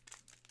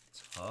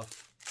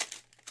 tough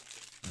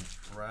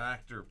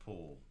refractor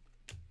pull.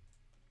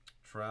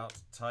 Trout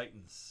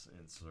Titans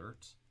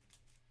insert.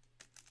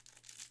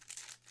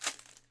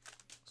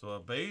 So a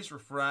base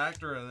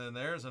refractor, and then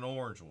there's an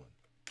orange one.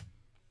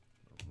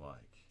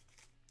 Mike.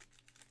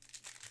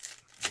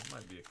 That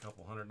might be a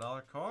couple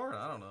 $100 card.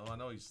 I don't know. I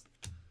know he's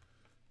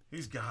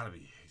gotta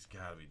be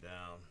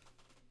down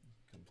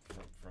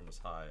from his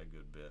high a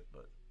good bit,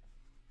 but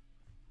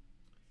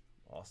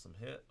awesome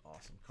hit,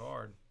 awesome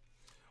card.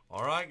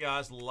 All right,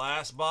 guys,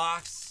 last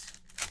box,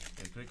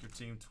 and pick your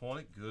team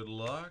 20. Good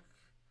luck.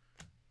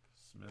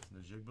 Smith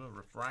Najigba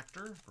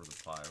refractor for the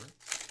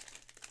Pirates.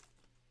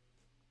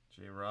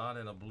 J-Rod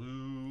in a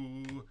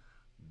blue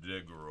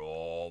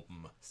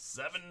DeGrom.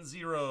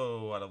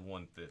 7-0 out of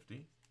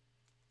 150.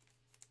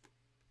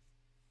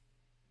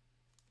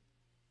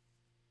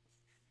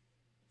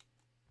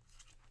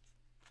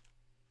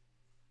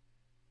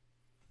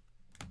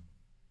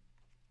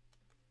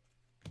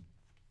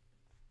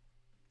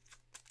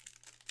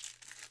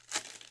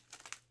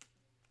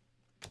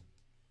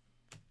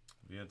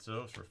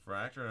 Vientos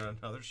refractor and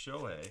another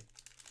Shohei.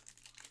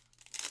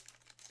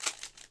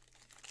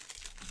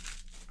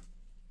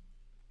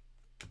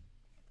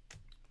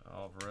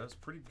 Alvarez,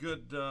 pretty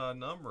good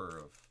number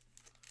of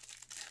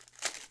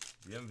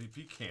the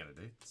MVP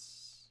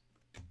candidates.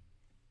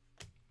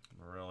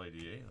 Morel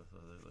 88,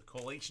 the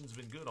collation's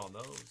been good on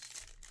those.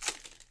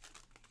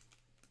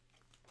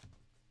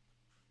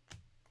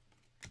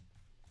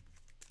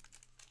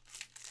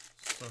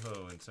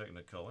 Soho in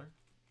Technicolor.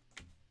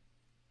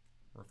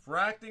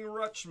 Refracting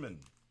Rutschman.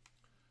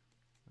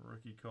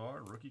 Rookie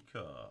card, rookie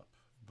cup.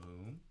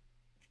 Boom.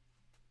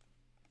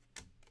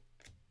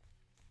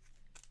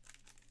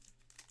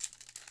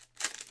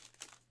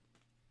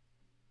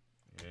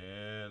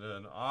 And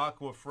an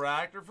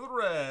Aquafractor for the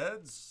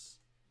Reds.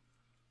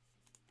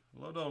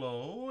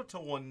 Lodolo to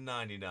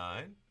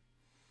 199.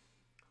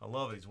 I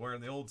love it. He's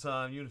wearing the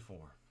old-time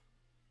uniform.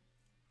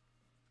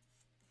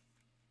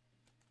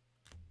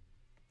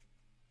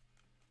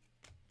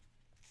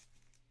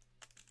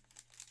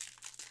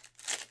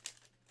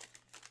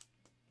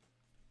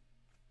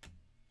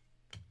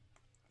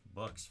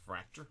 Bucks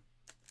Fractor.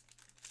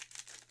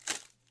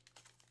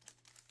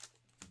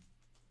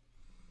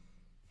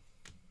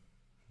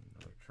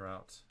 Another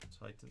Trout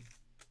Titan.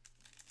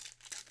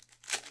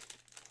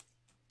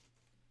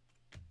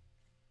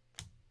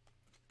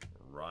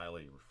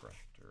 Riley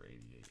Refractor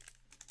 88.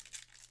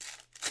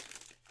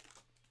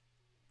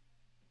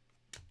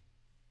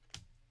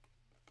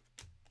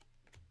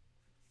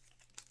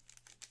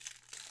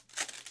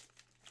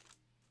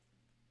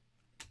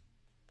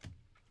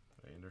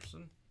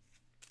 Anderson.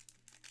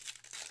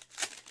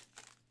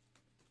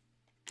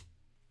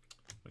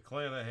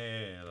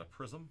 McClanahan, a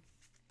Prism.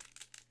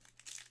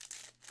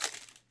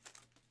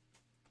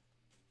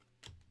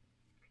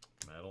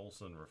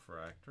 Carlson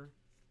refractor.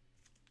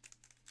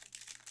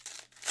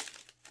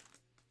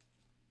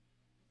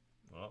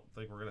 Well, I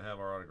think we're going to have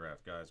our autograph,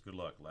 guys. Good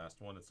luck. Last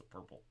one, it's a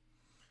purple.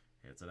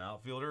 It's an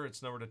outfielder.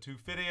 It's numbered to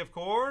 250, of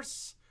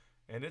course.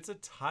 And it's a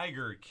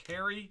Tiger,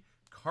 Kerry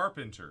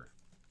Carpenter.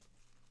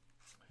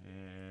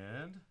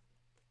 And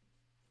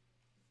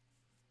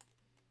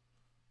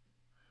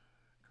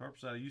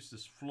Carp's out of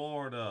Eustis,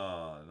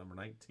 Florida, number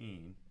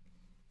 19.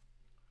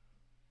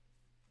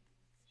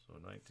 So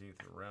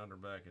 19th rounder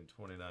back in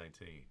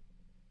 2019.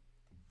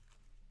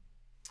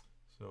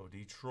 So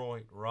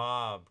Detroit,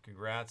 Rob,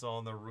 congrats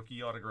on the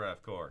rookie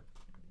autograph card.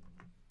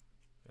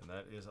 And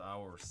that is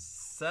our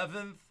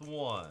 7th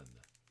one.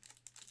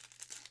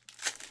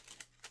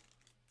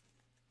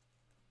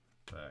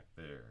 Back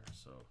there.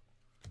 So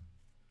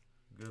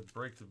good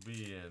break to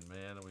be in,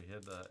 man. We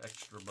had the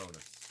extra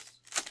bonus.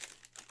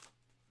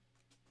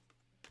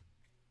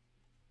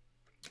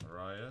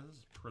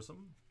 Arias,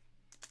 Prism.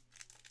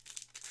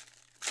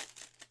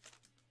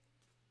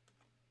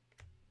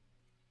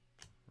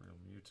 Real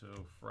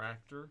Muto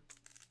Fractor.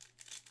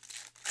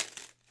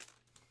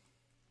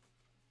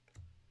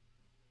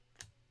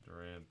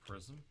 Duran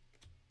Prism.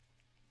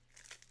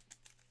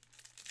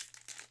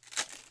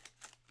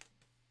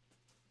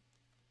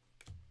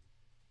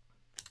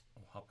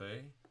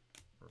 Hape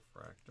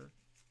Refractor.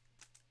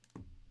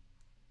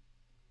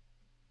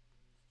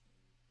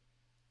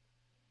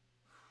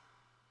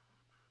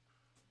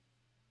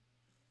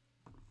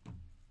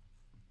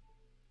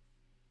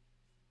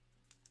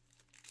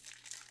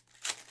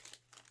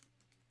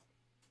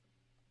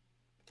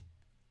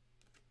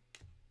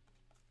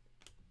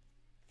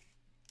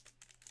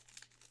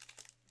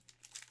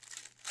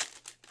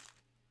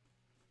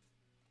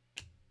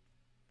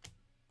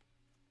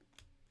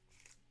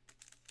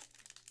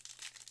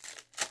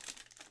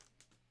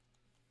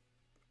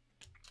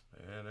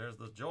 And there's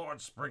the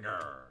George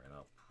Springer in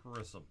a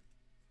Prism.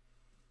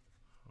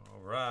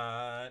 All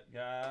right,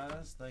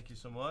 guys. Thank you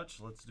so much.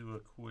 Let's do a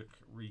quick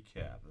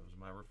recap. Those are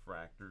my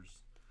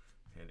refractors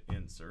and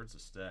inserts, a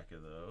stack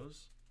of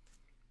those.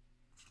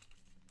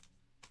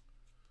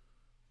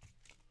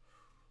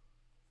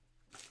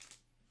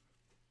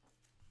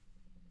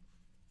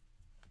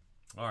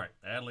 All right,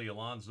 Adley,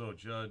 Alonso,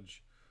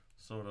 Judge,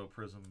 Soto,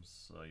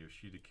 Prisms,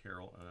 Yoshida,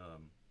 Carroll,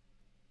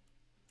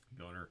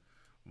 Gunner,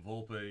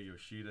 Volpe,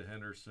 Yoshida,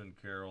 Henderson,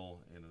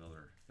 Carroll, and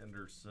another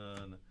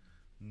Henderson.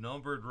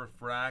 Numbered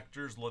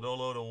refractors,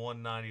 Lodolo to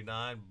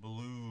 199,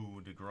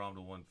 Blue, DeGrom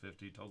to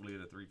 150, Toglia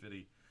to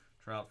 350,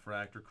 Trout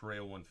Fractor,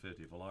 Correa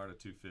 150, Villar to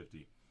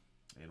 250,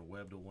 and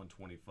Webb to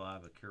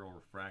 125. The Carroll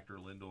refractor,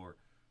 Lindor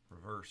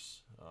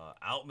reverse,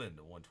 Outman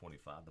to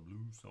 125, the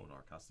Blue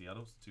Sonar,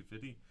 Castellanos to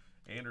 250,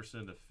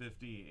 Anderson to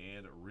 50,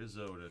 and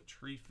Rizzo to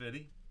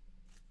 350.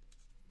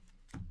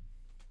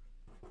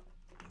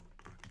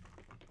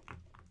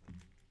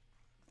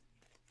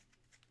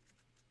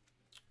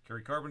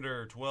 Kerry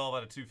Carpenter, 12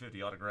 out of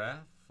 250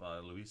 autograph.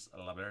 Luis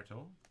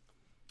Alberto.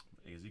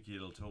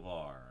 Ezequiel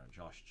Tovar.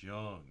 Josh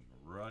Jung.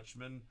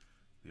 Rutschman,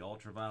 the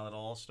Ultraviolet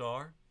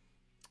All-Star.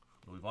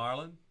 Louis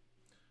Varland.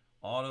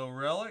 Auto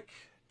Relic.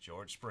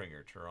 George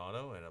Springer,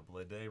 Toronto. And a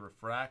Blede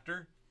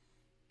Refractor.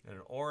 And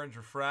an orange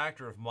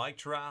refractor of Mike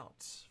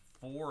Trout.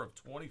 4 of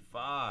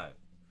 25.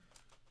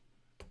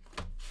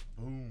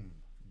 Boom,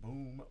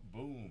 boom,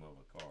 boom of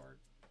a card.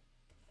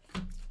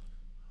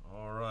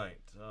 All right.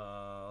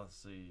 Let's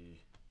see.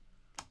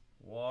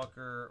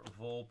 Walker,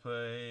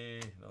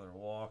 Volpe, another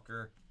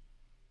Walker.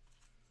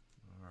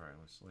 All right,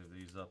 let's leave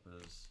these up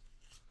as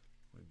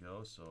we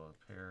go. So a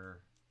pair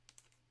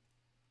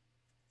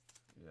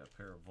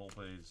of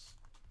Volpes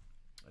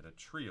and a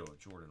trio of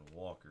Jordan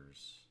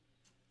Walkers.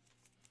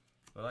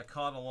 But I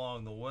caught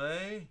along the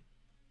way.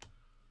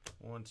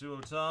 1,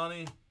 2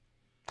 Ohtani,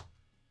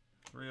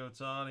 3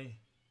 Ohtani,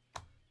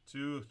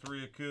 2,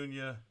 3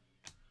 Acuna,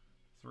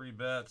 3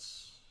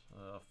 Betts,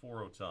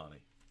 4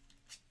 Ohtani.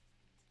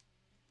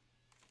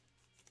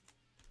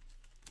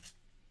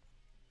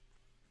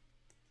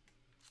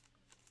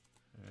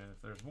 And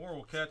if there's more,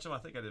 we'll catch them. I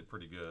think I did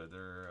pretty good.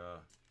 They're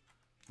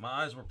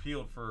my eyes were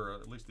peeled for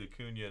at least the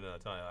Acuna and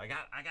Ohtani. I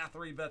got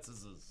 3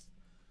 Bettses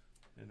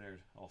in there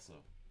also.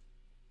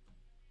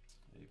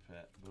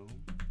 A-Pat, boom.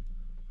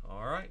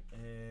 All right,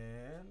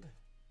 and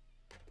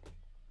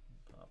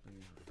pop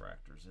these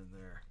refractors in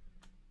there.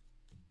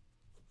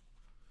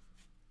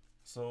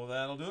 So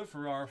that'll do it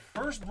for our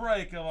first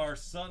break of our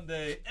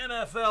Sunday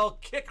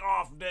NFL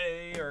kickoff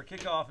day, or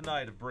kickoff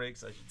night of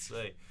breaks, I should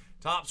say.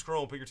 Topps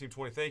Chrome, Pick Your Team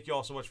 20. Thank you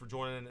all so much for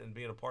joining and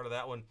being a part of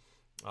that one.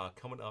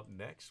 Coming up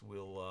next,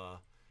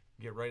 we'll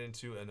get right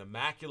into an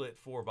immaculate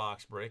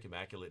 4-box break,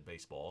 immaculate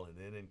baseball, and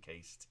then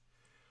encased.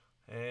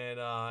 And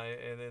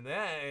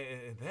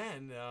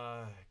then,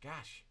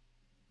 gosh,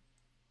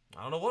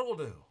 I don't know what we'll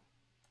do.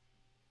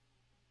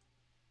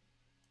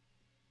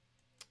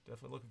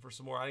 Definitely looking for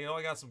some more.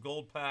 I got some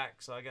gold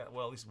packs. At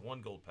least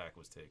one gold pack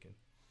was taken.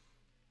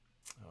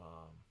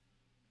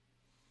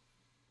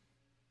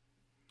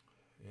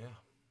 Yeah.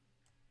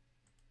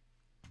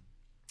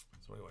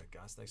 So anyway,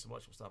 guys, thanks so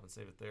much. We'll stop and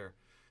save it there.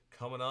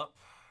 Coming up,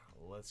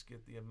 let's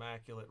get the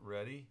Immaculate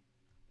ready.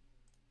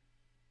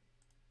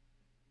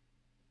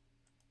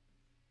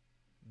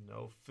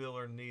 No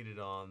filler needed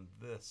on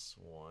this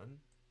one.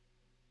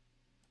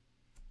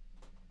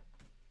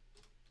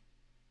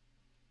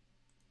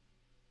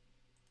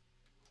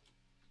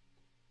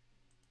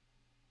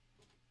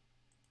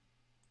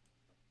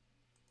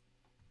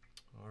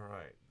 All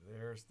right,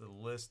 there's the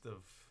list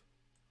of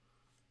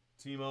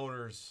team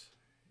owners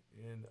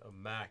in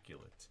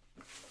Immaculate.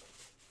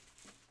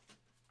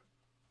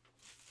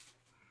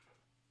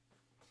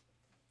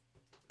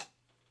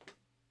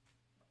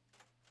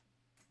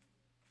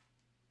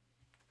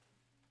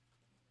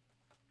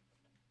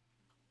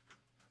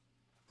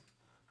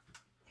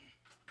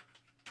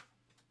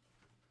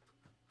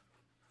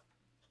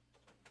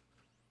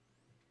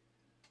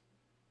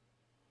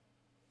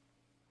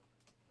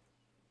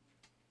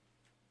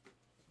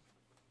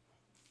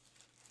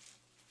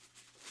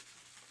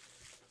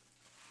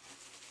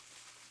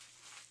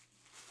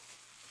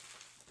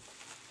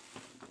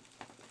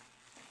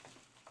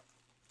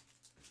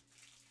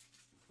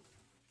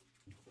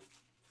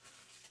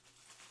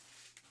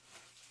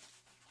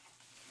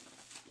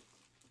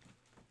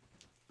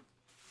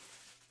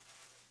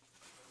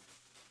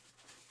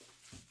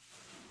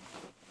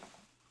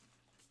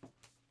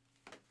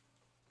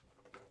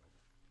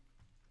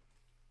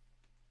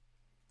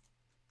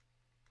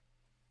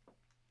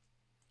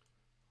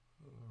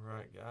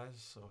 Alright guys,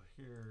 so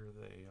here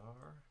they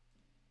are.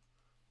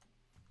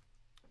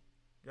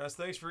 Guys,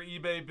 thanks for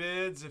eBay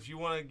bids. If you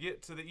want to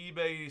get to the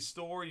eBay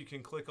store, you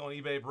can click on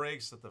eBay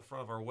breaks at the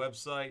front of our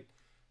website.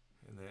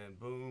 And then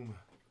boom.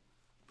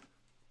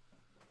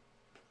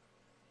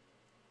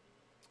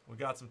 We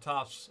got some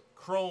Topps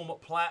Chrome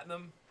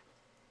Platinum.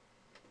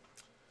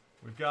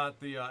 We've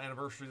got the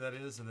anniversary, that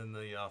is, and then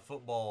the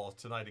football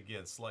tonight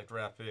again, select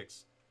draft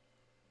picks.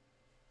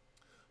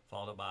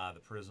 Followed up by the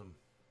Prism.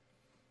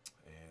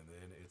 And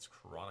then it's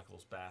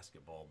Chronicles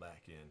basketball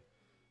back in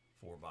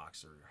four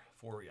boxes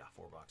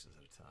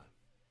at a time.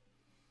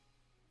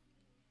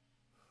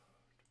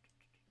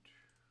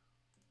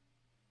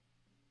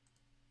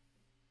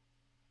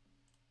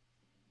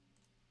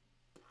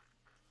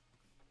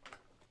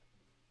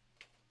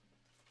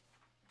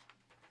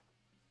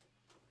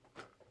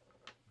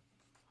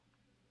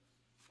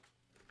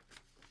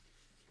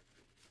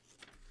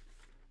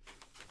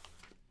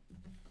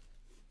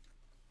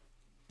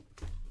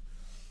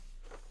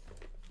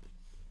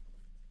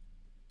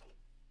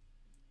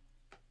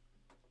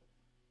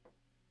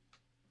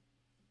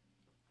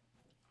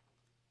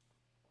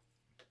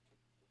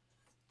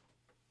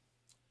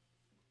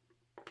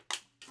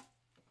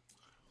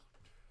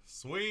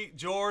 Sweet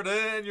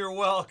Jordan, you're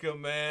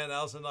welcome, man.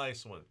 That was a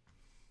nice one.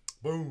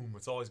 Boom!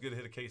 It's always good to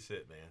hit a case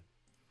hit, man.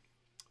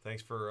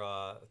 Thanks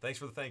for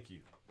the thank you.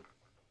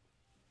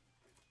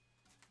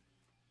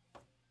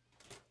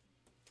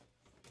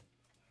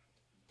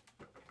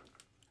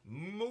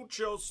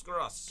 Muchos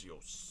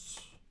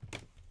gracias.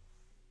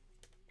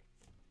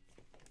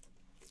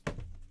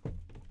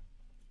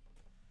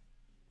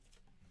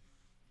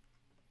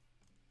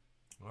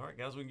 All right,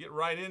 guys, we can get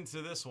right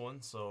into this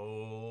one.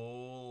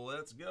 So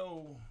let's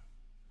go.